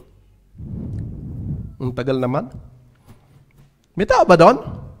 Ang tagal naman. May tao ba doon?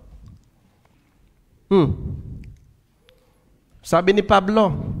 Sabi ni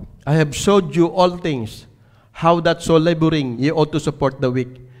Pablo, I have showed you all things, how that so laboring ye ought to support the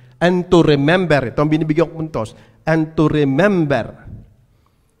weak, and to remember, ito ang binibigyan ko puntos, and to remember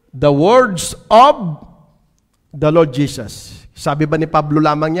the words of the Lord Jesus. Sabi ba ni Pablo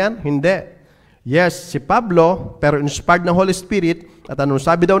lamang yan? Hindi. Yes, si Pablo, pero inspired ng Holy Spirit, at anong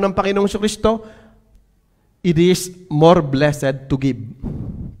sabi daw ng Panginoong Kristo? It is more blessed to give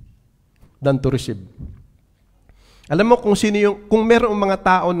than to receive. Alam mo kung sino yung, kung merong mga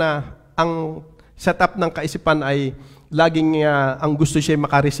tao na ang setup ng kaisipan ay laging ang gusto siya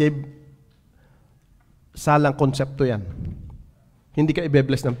makareceive, salang konsepto yan. Hindi ka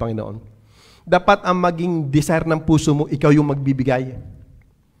i-bless ng Panginoon. Dapat ang maging desire ng puso mo, ikaw yung magbibigay.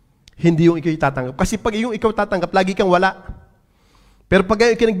 Hindi yung ikaw tatanggap. Kasi pag yung ikaw tatanggap, lagi kang wala. Pero pag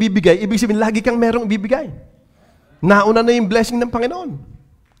ikaw nagbibigay, ibig sabihin, lagi kang merong ibibigay. Nauna na yung blessing ng Panginoon.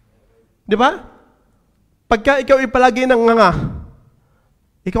 Di ba? Pagka ikaw ipalagi ng nga,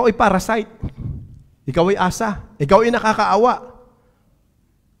 Ikaw ay parasite. Ikaw ay asa. Ikaw ay nakakaawa.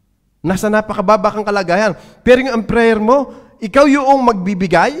 Nasa napakababa kang kalagayan. Pero yung prayer mo, ikaw yung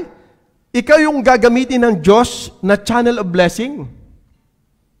magbibigay, ikaw yung gagamitin ng Diyos na channel of blessing.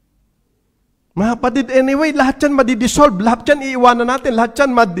 Mga kapatid, anyway, lahat yan madidissolve, lahat yan iiwanan natin, lahat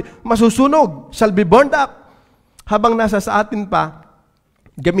yan masusunog, shall be burned up. Habang nasa sa atin pa,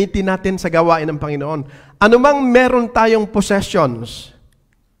 gamitin natin sa gawain ng Panginoon. Anumang meron tayong possessions,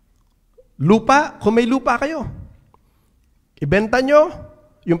 lupa, kung may lupa kayo, ibenta nyo,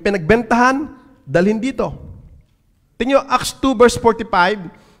 yung pinagbentahan, dalhin dito. Tingnan nyo, Acts 2 verse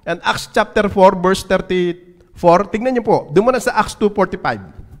 45 and Acts chapter 4 verse 34. Tingnan nyo po, doon muna sa Acts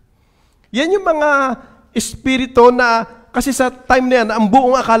 2:45. Yan yung mga espiritu na, kasi sa time na yan, ang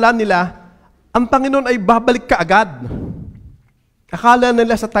buong akala nila, ang Panginoon ay babalik kaagad. Akala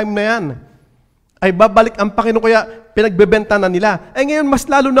nila sa time na yan, ay babalik ang Panginoon, kaya pinagbebenta na nila. Eh ngayon, mas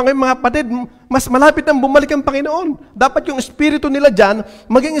lalo na ngayon mga kapatid, mas malapit ang bumalik ang Panginoon. Dapat yung espiritu nila dyan,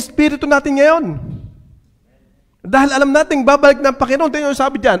 maging espiritu natin ngayon. Dahil alam natin, babalik ng Panginoon. Tingnan yung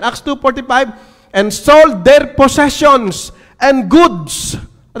sabi dyan, Acts 2:45, and sold their possessions and goods.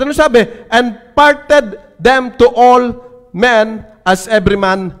 At ano sabi? And parted them to all men as every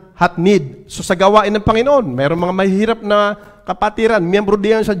man hath need. So sa gawain ng Panginoon, mayroong mga mahihirap na kapatiran, miyembro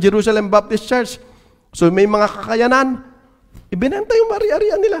diyan sa Jerusalem Baptist Church. So may mga kakayanan, ibinenta yung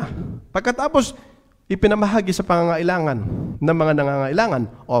ari-arian nila. Pagkatapos, ipinamahagi sa pangangailangan ng mga nangangailangan.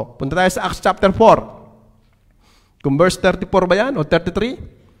 O, punta tayo sa Acts chapter 4. Kung verse 34 ba yan? O 33?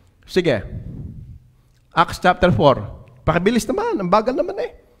 Sige. Acts chapter 4. Pakibilis naman, ang bagal naman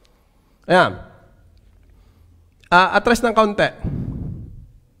eh. Ayan. Atras ng kaunti.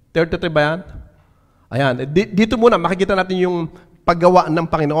 33 ba yan? Ayan. Dito muna, makikita natin yung paggawa ng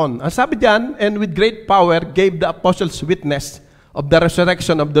Panginoon. Ang sabi diyan, and with great power gave the apostles witness of the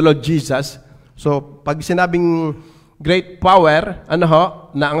resurrection of the Lord Jesus. So, pag sinabing great power, ano ho,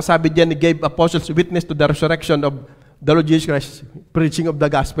 na ang sabi diyan, gave apostles witness to the resurrection of the Lord Jesus Christ, preaching of the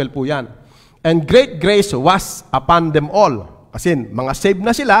gospel po yan. And great grace was upon them all. Kasi mga saved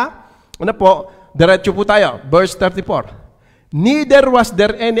na sila, ano po, diretso po tayo, verse 34. Neither was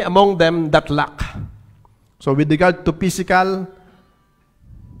there any among them that lack. So with regard to physical,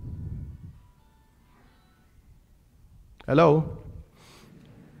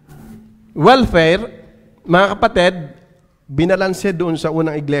 welfare, mga kapatid, binalanse doon sa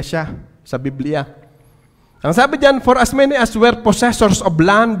unang iglesia, sa Biblia. Ang sabi diyan, for as many as were possessors of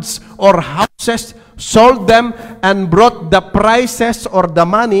lands or houses, sold them and brought the prices or the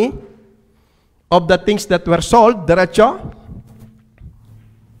money of the things that were sold, diretso,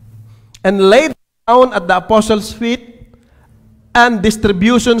 and laid down at the apostles' feet, and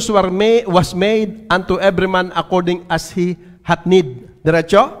distributions was made unto every man according as he hath need.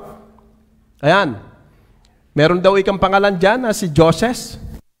 Diretso? Ayan. Meron daw ikang pangalan dyan na si Joseph.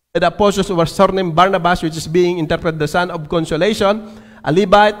 The apostles were surnamed Barnabas, which is being interpreted the son of consolation, a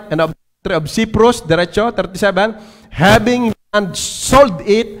Levite, and of Cyprus, diretso, 37, having and sold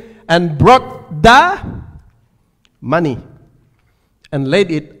it, and brought the money, and laid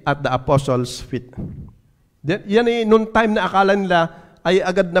it at the apostles' feet. Yan eh, noong time na akala nila ay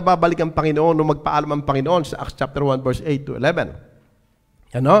agad nababalik ang Panginoon nung magpaalam ang Panginoon sa Acts chapter 1, verse 8 to 11.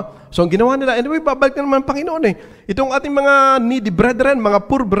 Ano? So, ang ginawa nila, anyway, babalik na naman ang Panginoon eh. Itong ating mga needy brethren, mga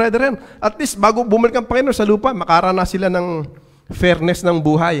poor brethren, at least bago bumalik ang Panginoon sa lupa, makarana sila ng fairness ng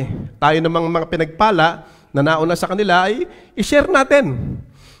buhay. Tayo namang mga pinagpala na nauna sa kanila ay i-share natin.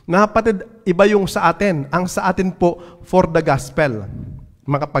 Na kapatid, iba yung sa atin. Ang sa atin po, for the gospel.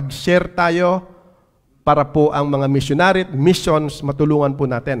 Makapag-share tayo para po ang mga missionary, missions, matulungan po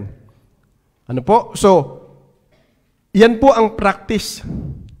natin. Ano po? So, yan po ang practice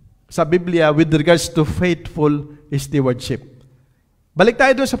sa Biblia with regards to faithful stewardship. Balik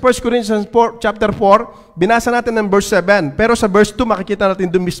tayo doon sa 1 Corinthians 4, chapter 4. Binasa natin ng verse 7. Pero sa verse 2, makikita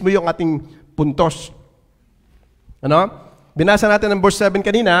natin doon mismo yung ating puntos. Ano? Binasa natin ng verse 7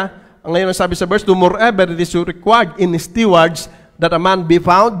 kanina. Ngayon ang sabi sa verse 2, moreover, it is required in stewards that a man be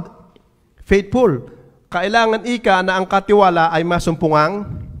found faithful. Kailangan ika na ang katiwala ay masumpungang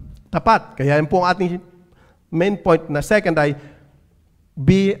tapat. Kaya yan po ang ating main point na second ay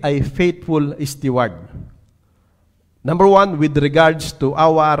be a faithful steward. Number 1, with regards to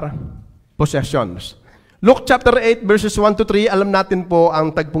our possessions. Luke chapter 8 verses 1 to 3, alam natin po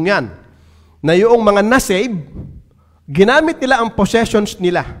ang tagpong yan. Na yung mga nasave, ginamit nila ang possessions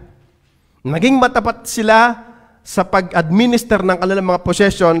nila. Naging matapat sila sa pag-administer ng kanilang mga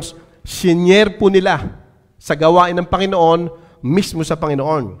possessions, sinyer po nila sa gawain ng Panginoon, mismo sa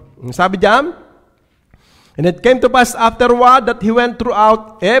Panginoon. Sabi diyan, And it came to pass afterward that he went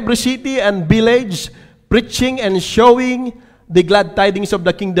throughout every city and village, preaching and showing the glad tidings of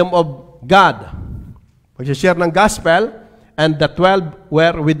the kingdom of God. Pag-share ng gospel, and the 12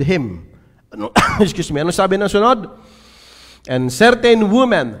 were with him. Excuse me, ano sabi ng sunod? And certain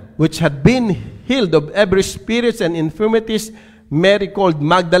women which had been healed of every spirit and infirmities, Mary called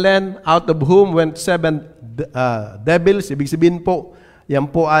Magdalene, out of whom went 7 devils. Ibig sabihin po, yan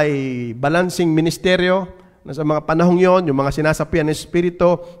po ay balancing ministeryo na sa mga panahong yon, yung mga sinasapian ng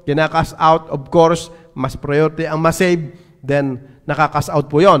Espiritu, kinakas out, of course, mas priority ang masave, then nakakas out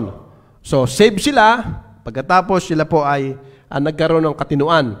po yon. So, save sila, pagkatapos sila po ay nagkaroon ng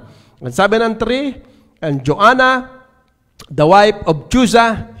katinuan. Ang sabi ng 3, and Joanna, the wife of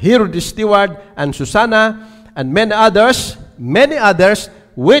Chuza, Herod the steward, and Susanna, and many others,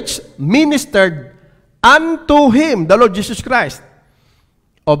 which ministered unto him, the Lord Jesus Christ,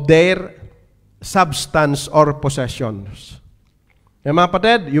 of their substance or possessions. Yung mga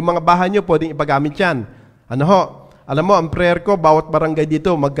kapatid, yung mga bahay nyo, pwedeng ipagamit yan. Ano ho? Alam mo, ang prayer ko, bawat barangay dito,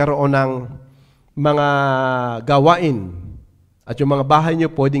 magkaroon ng mga gawain. At yung mga bahay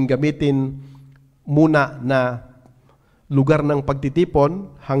nyo, pwedeng gamitin muna na lugar ng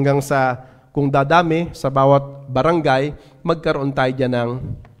pagtitipon hanggang sa, kung dadami, sa bawat barangay, magkaroon tayo dyan ng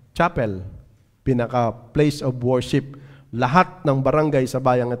chapel. Pinaka place of worship. Lahat ng barangay sa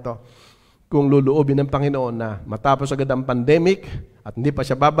bayang ito. Kung luluobin ng Panginoon na matapos agad ang pandemic at hindi pa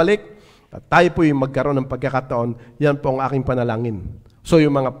siya babalik, at tayo po yung magkaroon ng pagkakataon, yan po ang aking panalangin. So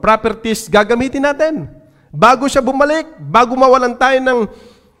yung mga properties, gagamitin natin. Bago siya bumalik, bago mawalan tayo ng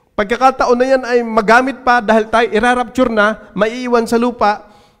pagkakataon na yan ay magamit pa dahil tayo irarapture na, maiiwan sa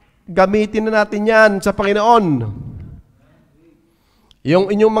lupa, gamitin na natin yan sa Panginoon. Yung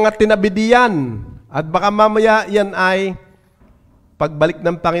inyong mga tinabidiyan, at baka mamaya yan ay pagbalik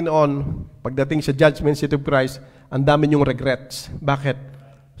ng Panginoon, pagdating sa judgment seat of Christ, ang dami niyong regrets. Bakit?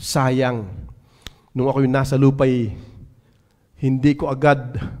 Sayang. Nung ako'y nasa lupa'y, hindi ko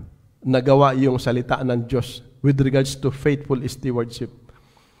agad nagawa yung salita ng Diyos with regards to faithful stewardship.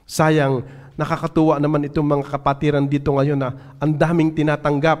 Sayang, nakakatuwa naman itong mga kapatiran dito ngayon na ang daming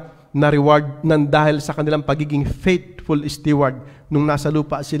tinatanggap na reward ng dahil sa kanilang pagiging faithful steward. Nung nasa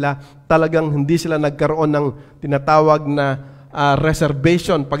lupa sila, talagang hindi sila nagkaroon ng tinatawag na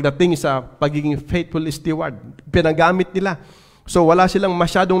reservation pagdating sa pagiging faithful steward. Pinagamit nila. So wala silang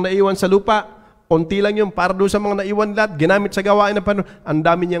masyadong naiwan sa lupa. Konti lang yung para doon sa mga naiwan lahat. Ginamit sa gawain na paano. Ang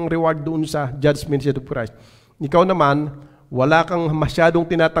dami niyang reward doon sa judgment seat of Christ. Ikaw naman, wala kang masyadong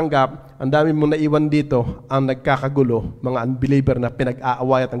tinatanggap. Ang dami mong naiwan dito ang nagkakagulo. Mga unbeliever na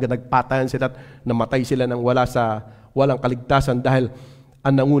pinag-aaway at hanggang nagpatayan sila at namatay sila nang walang kaligtasan dahil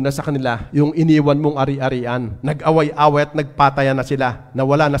ang nanguna sa kanila, yung iniwan mong ari-arian, nag-away-away at nagpatayan na sila, na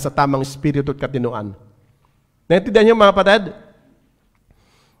wala na sa tamang espiritu at katinuan. Naintindihan niyo mga kapatid?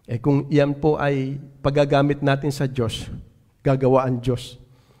 Kung iyan po ay pagagamit natin sa Diyos, gagawa ang Diyos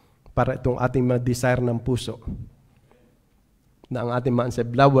para itong ating mga desire ng puso, na ang ating mga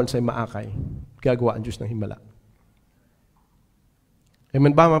anseblawan sa maakay, gagawa ang Diyos ng himala.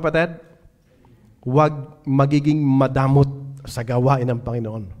 Amen ba mga kapatid? Huwag magiging madamot sa gawain ng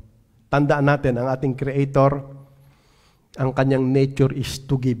Panginoon. Tandaan natin, ang ating Creator, ang kanyang nature is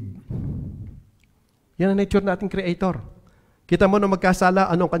to give. Yan ang nature ng ating Creator. Kita mo na magkasala,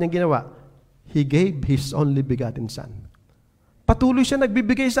 anong kanyang ginawa? He gave His only begotten Son. Patuloy siya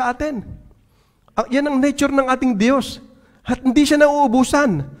nagbibigay sa atin. Yan ang nature ng ating Diyos. At hindi siya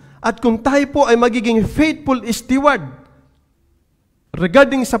nauubusan. At kung tayo po ay magiging faithful steward,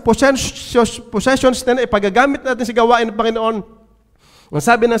 regarding sa possessions na ipagagamit natin sa gawain ng Panginoon, ang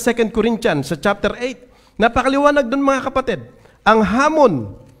sabi ng 2 Corinthians sa chapter 8, napakaliwanag doon mga kapatid. Ang hamon,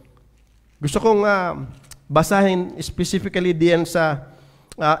 gusto kong basahin specifically diyan sa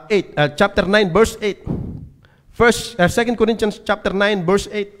chapter 9 verse 8. 2 Corinthians chapter 9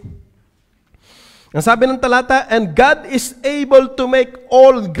 verse 8. Ang sabi ng talata, and God is able to make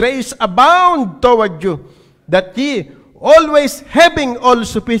all grace abound toward you, that ye, always having all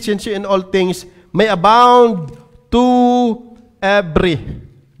sufficiency in all things, may abound to every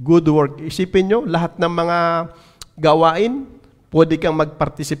good work. Isipin nyo, lahat ng mga gawain, pwede kang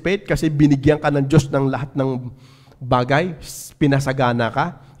mag-participate kasi binigyan ka ng Diyos ng lahat ng bagay, pinasagana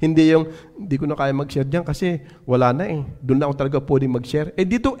ka. Hindi yung, hindi ko na kaya mag-share dyan kasi wala na eh. Doon na ako talaga pwedeng mag-share.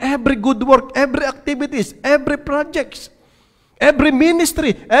 Dito, every good work, every activities, every projects, every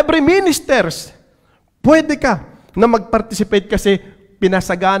ministry, every ministers, pwede ka na mag-participate kasi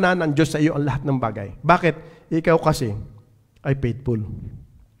pinasagana ng Diyos sa iyo ang lahat ng bagay. Bakit? Ikaw kasi ay faithful.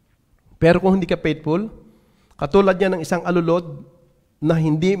 Pero kung hindi ka faithful, katulad niya ng isang alulod na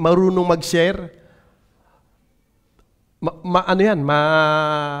hindi marunong mag-share,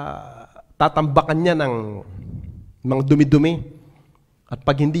 tatambakan niya ng mga dumi-dumi. At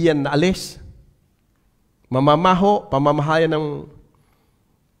pag hindi yan naalis, pamamahayan ng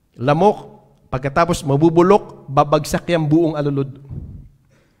lamok, pagkatapos mabubulok, babagsak yung buong alulod.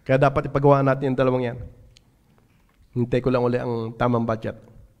 Kaya dapat ipagawa natin yung dalawang yan. Hintay ko lang uli ang tamang budget.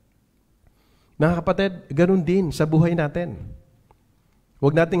 Mga kapatid, ganun din sa buhay natin.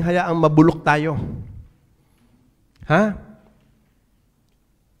 Huwag nating hayaang mabulok tayo. Ha?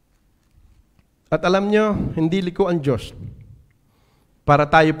 At alam nyo, hindi liko ang Diyos para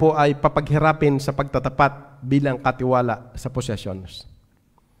tayo po ay papaghirapin sa pagtatapat bilang katiwala sa possessions.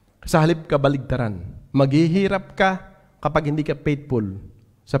 Sa halip kabaligtaran, maghihirap ka kapag hindi ka faithful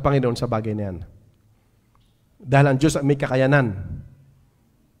sa Panginoon sa bagay na yan. Dahil ang Diyos ay may kakayanan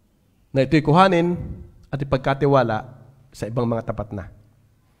na ito'y kuhanin at ipagkatiwala sa ibang mga tapat na.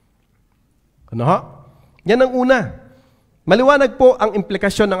 Ano ho? Yan ang una. Maliwanag po ang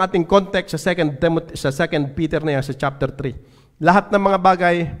implikasyon ng ating context sa 2 Peter na yan, sa chapter 3. Lahat ng mga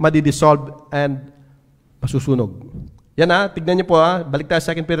bagay madidissolve and masusunog. Yan tignan niyo po balik tayo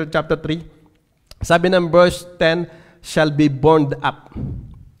sa 2 Peter chapter 3. Sabi ng verse 10, shall be burned up.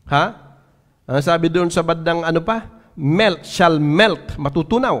 Ang sabi doon sa bandang shall melt,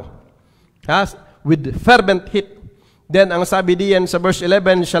 matutunaw. With fervent heat. Then ang sabi diyan sa verse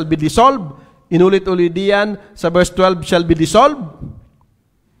 11, shall be dissolved. Inulit-ulit diyan sa verse 12, shall be dissolved.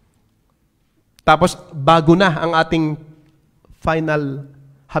 Tapos bago na ang ating final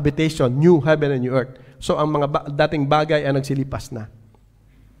habitation, new heaven and new earth. So ang mga dating bagay ay nagsilipas na.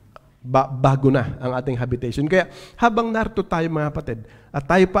 Bago na ang ating habitation. Kaya habang narito tayo mga kapatid, at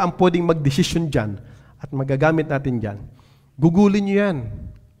tayo pa ang pwedeng mag-desisyon dyan, at magagamit natin dyan, gugulin nyo yan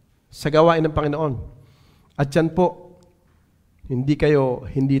sa gawain ng Panginoon. At yan po,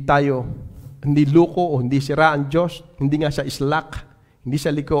 hindi luko o hindi sira ang Diyos, hindi nga siya islak, hindi siya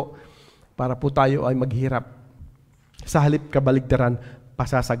liko, para po tayo ay maghirap. Sa halip kabaligtaran,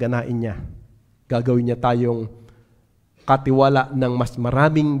 pasasaganain niya. Gagawin niya tayong katiwala ng mas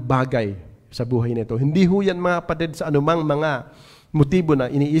maraming bagay sa buhay nito. Hindi ho yan mga kapatid sa anumang mga motibo na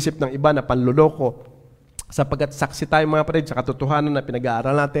iniisip ng iba na panloloko. Sapagkat saksi tayo mga kapatid sa katotohanan na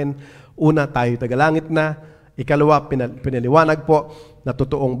pinag-aaral natin. Una, tayo tagalangit na. Ikalawa, pinaliwanag po na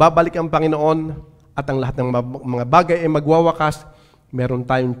totoong babalik ang Panginoon at ang lahat ng mga bagay ay magwawakas. Meron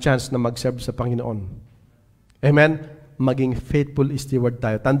tayong chance na mag-serve sa Panginoon. Amen? Maging faithful steward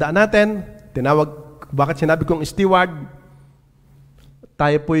tayo. Tandaan natin, bakit sinabi kong steward?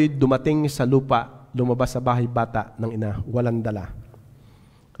 Tayo po'y dumating sa lupa, lumabas sa bahay bata ng ina, walang dala.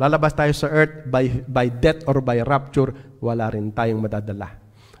 Lalabas tayo sa earth by death or by rapture, wala rin tayong madadala.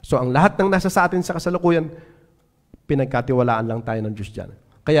 So ang lahat ng nasa sa atin sa kasalukuyan, pinagkatiwalaan lang tayo ng Diyos dyan.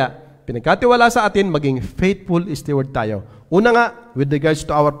 Kaya, pinagkatiwala sa atin, maging faithful steward tayo. Una nga, with regards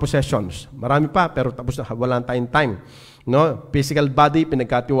to our possessions. Marami pa, pero tapos na, wala tayong time. No? Physical body,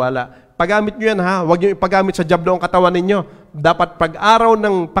 pinagkatiwala. Paggamit nyo yan huwag nyo ipagamit sa jablo ang katawan ninyo. Dapat pag-araw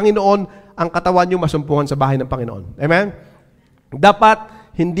ng Panginoon, ang katawan nyo masumpungan sa bahay ng Panginoon. Amen? Dapat,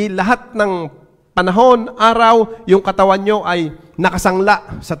 hindi lahat ng panahon, araw, yung katawan nyo ay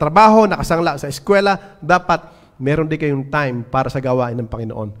nakasangla sa trabaho, nakasangla sa eskwela. Dapat, meron din kayong time para sa gawain ng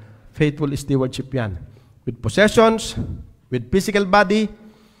Panginoon. Faithful stewardship yan. With possessions, with physical body,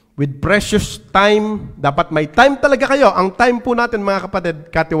 with precious time. Dapat may time talaga kayo. Ang time po natin mga kapatid,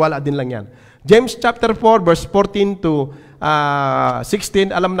 katiwala din lang yan. James chapter 4 verse 14 to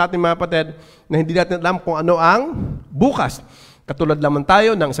 16, alam natin mga kapatid na hindi natin alam kung ano ang bukas. Katulad lamang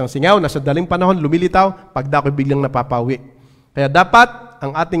tayo ng isang singaw na sa daling panahon lumilitaw, pagdako'y biglang napapawi. Kaya dapat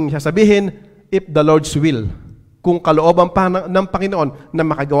ang ating sasabihin, if the Lord's will, kung kalooban pa ng Panginoon na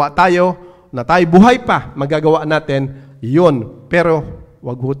makagawa tayo, na tayo buhay pa, magagawa natin, yun. Pero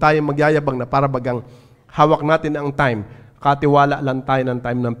wag ho tayong magyayabang na para bagang hawak natin ang time. Katiwala lang tayo ng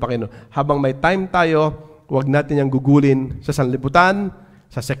time ng Panginoon. Habang may time tayo, wag natin yung gugulin sa sanlibutan,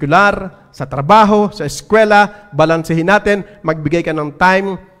 sa sekular, sa trabaho, sa eskwela. Balansehin natin, magbigay ka ng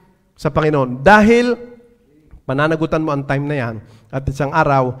time sa Panginoon. Dahil pananagutan mo ang time na yan at isang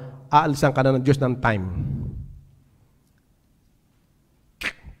araw, aalisan ka na ng Diyos ng time.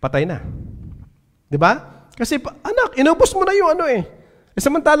 Patay na. Di ba? Kasi anak, inubos mo na yung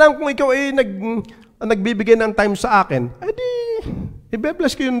samantalang kung ikaw ay nagbibigay ng time sa akin, edi,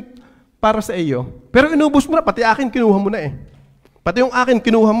 i-bless ko yun para sa iyo. Pero inubos mo na, pati akin kinuha mo na Pati yung akin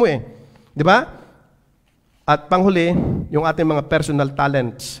kinuha mo Di ba? At panghuli, yung ating mga personal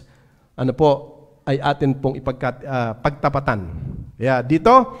talents, ay atin pong pagtapatan. Kaya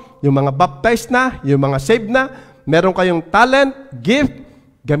dito, yung mga baptized na, yung mga saved na, meron kayong talent, gift,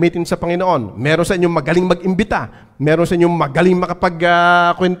 gamitin sa Panginoon. Meron sa inyong magaling mag-imbita. Meron sa inyong magaling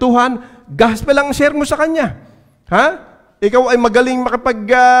makapagkwentuhan. Gospel lang share mo sa kanya. Ha? Ikaw ay magaling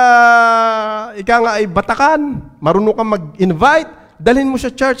ikaw nga ay batakan. Marunong kang mag-invite. Dalhin mo sa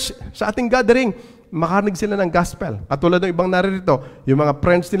church, sa ating gathering. Makarinig sila ng gospel. Katulad ng ibang naririto, yung mga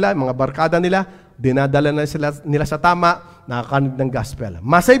friends nila, mga barkada nila, dinadala na nila sa tama, nakakarinig ng gospel.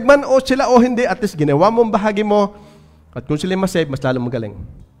 Masave man o sila o hindi, at least ginawa mo ang bahagi mo, at kung sila masave, mas lalo magaling.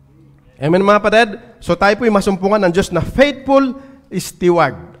 Amen mga kapatid? So tayo po'y masumpungan ng Diyos na faithful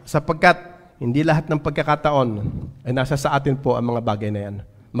steward, sapagkat hindi lahat ng pagkakataon ay nasa sa atin po ang mga bagay na yan,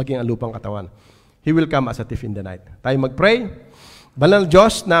 maging ang lupang katawan. He will come as a thief in the night. Tayo mag-pray. Banal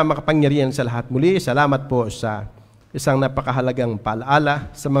Diyos na makapangyarihan sa lahat, muli, salamat po sa isang napakahalagang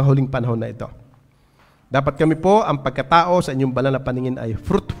paalaala sa mga huling panahon na ito. Dapat kami po, ang pagkatao sa inyong banal na paningin ay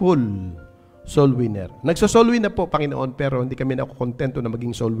fruitful soul winner. Nagso-soul winner po, Panginoon, pero hindi kami nakukontento na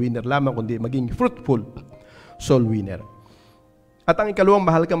maging soul winner lamang, kundi maging fruitful soul winner. At ang ikalawang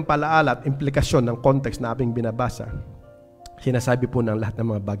mahalagang paalaala at implikasyon ng context na aming binabasa, sinasabi po ng lahat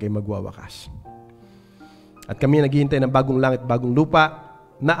ng mga bagay magwawakas. At kami naghihintay ng bagong langit, bagong lupa,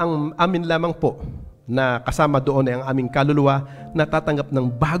 na ang amin lamang po, na kasama doon ay ang aming kaluluwa, na tatanggap ng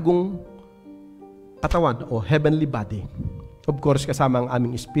bagong katawan o heavenly body. Of course, kasama ang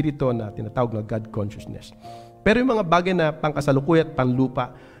aming espiritu na tinatawag na God consciousness. Pero yung mga bagay na pangkasalukuyan at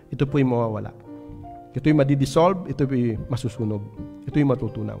panlupa, ito po'y mawawala. Ito'y madidissolve, ito'y masusunog, ito'y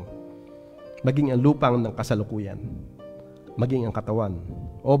matutunaw. Maging ang lupang ng kasalukuyan, maging ang katawan,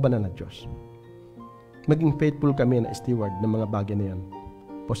 o banal na Diyos. Maging faithful kami na steward ng mga bagay na yan.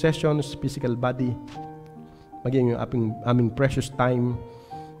 Possessions, physical body, maging yung aming precious time,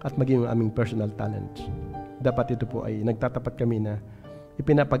 at maging yung aming personal talent. Dapat ito po ay nagtatapat kami na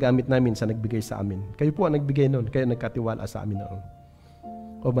ipinapagamit namin sa nagbigay sa amin. Kayo po ang nagbigay noon, kayo nagkatiwala sa amin noon.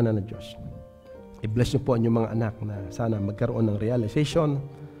 O banal na Diyos. I-bless niyo po ang inyong mga anak na sana magkaroon ng realization,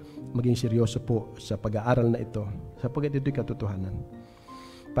 maging seryoso po sa pag-aaral na ito, sapagkat ito'y katotohanan.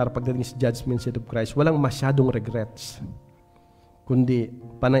 Para pagdating sa judgment seat of Christ, walang masyadong regrets, kundi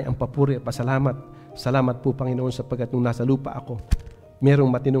panay ang papuri at pasalamat. Salamat po, Panginoon, sapagkat nung nasa lupa ako, merong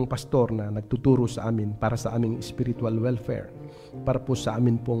matinong pastor na nagtuturo sa amin para sa aming spiritual welfare, para po sa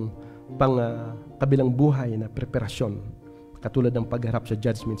amin pong kabilang buhay na preparasyon, katulad ng pagharap sa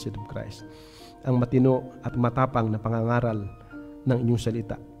judgment seat of Christ. Ang matino at matapang na pangangaral ng inyong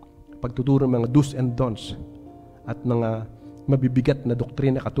salita, pagtuturo ng mga do's and don'ts, at mga mabibigat na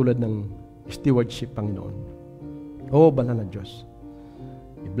doktrina katulad ng stewardship, Panginoon. O banal na Diyos,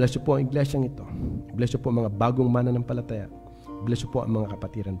 i-bless po ang iglesyang ito. I-bless po ang mga bagong mananampalataya. I-bless po ang mga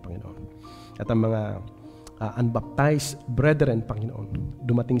kapatiran, Panginoon. At ang mga unbaptized brethren, Panginoon,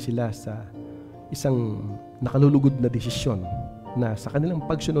 dumating sila sa isang nakalulugod na desisyon na sa kanilang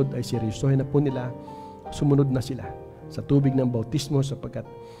pagsunod ay seryosohin na po nila, sumunod na sila sa tubig ng bautismo, sapagkat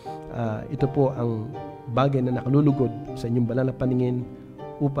ito po ang bagay na nakalulugod sa inyong banal na paningin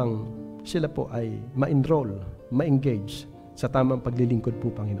upang sila po ay ma-enroll, ma-engage sa tamang paglilingkod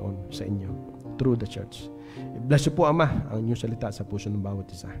po, Panginoon, sa inyo through the church. I-bless po, Ama, ang inyong salita sa puso ng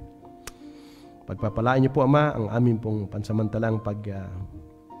bawat isa. Pagpapalain niyo po, Ama, ang aming pong pansamantalang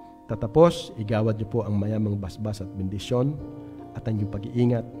tatapos. Igawad niyo po ang mayamang basbas at bendisyon at ang inyong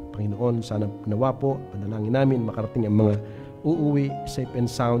pag-iingat, Panginoon. Sana nawa po, panalangin namin, makarating ang mga uuwi, safe and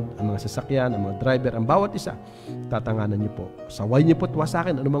sound, ang mga sasakyan, ang mga driver, ang bawat isa, tatanganan niyo po. Saway niyo po at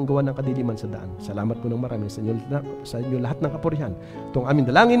wasakin anumang gawa ng kadiliman sa daan. Salamat po ng marami sa inyo lahat ng kapurihan. Itong aming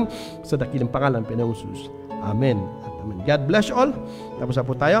dalangin sa dakilang pangalan, Panginoong Jesus. Amen at amen. God bless you all. Tapos na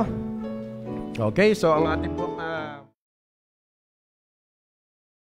po tayo. Okay, so ang ating po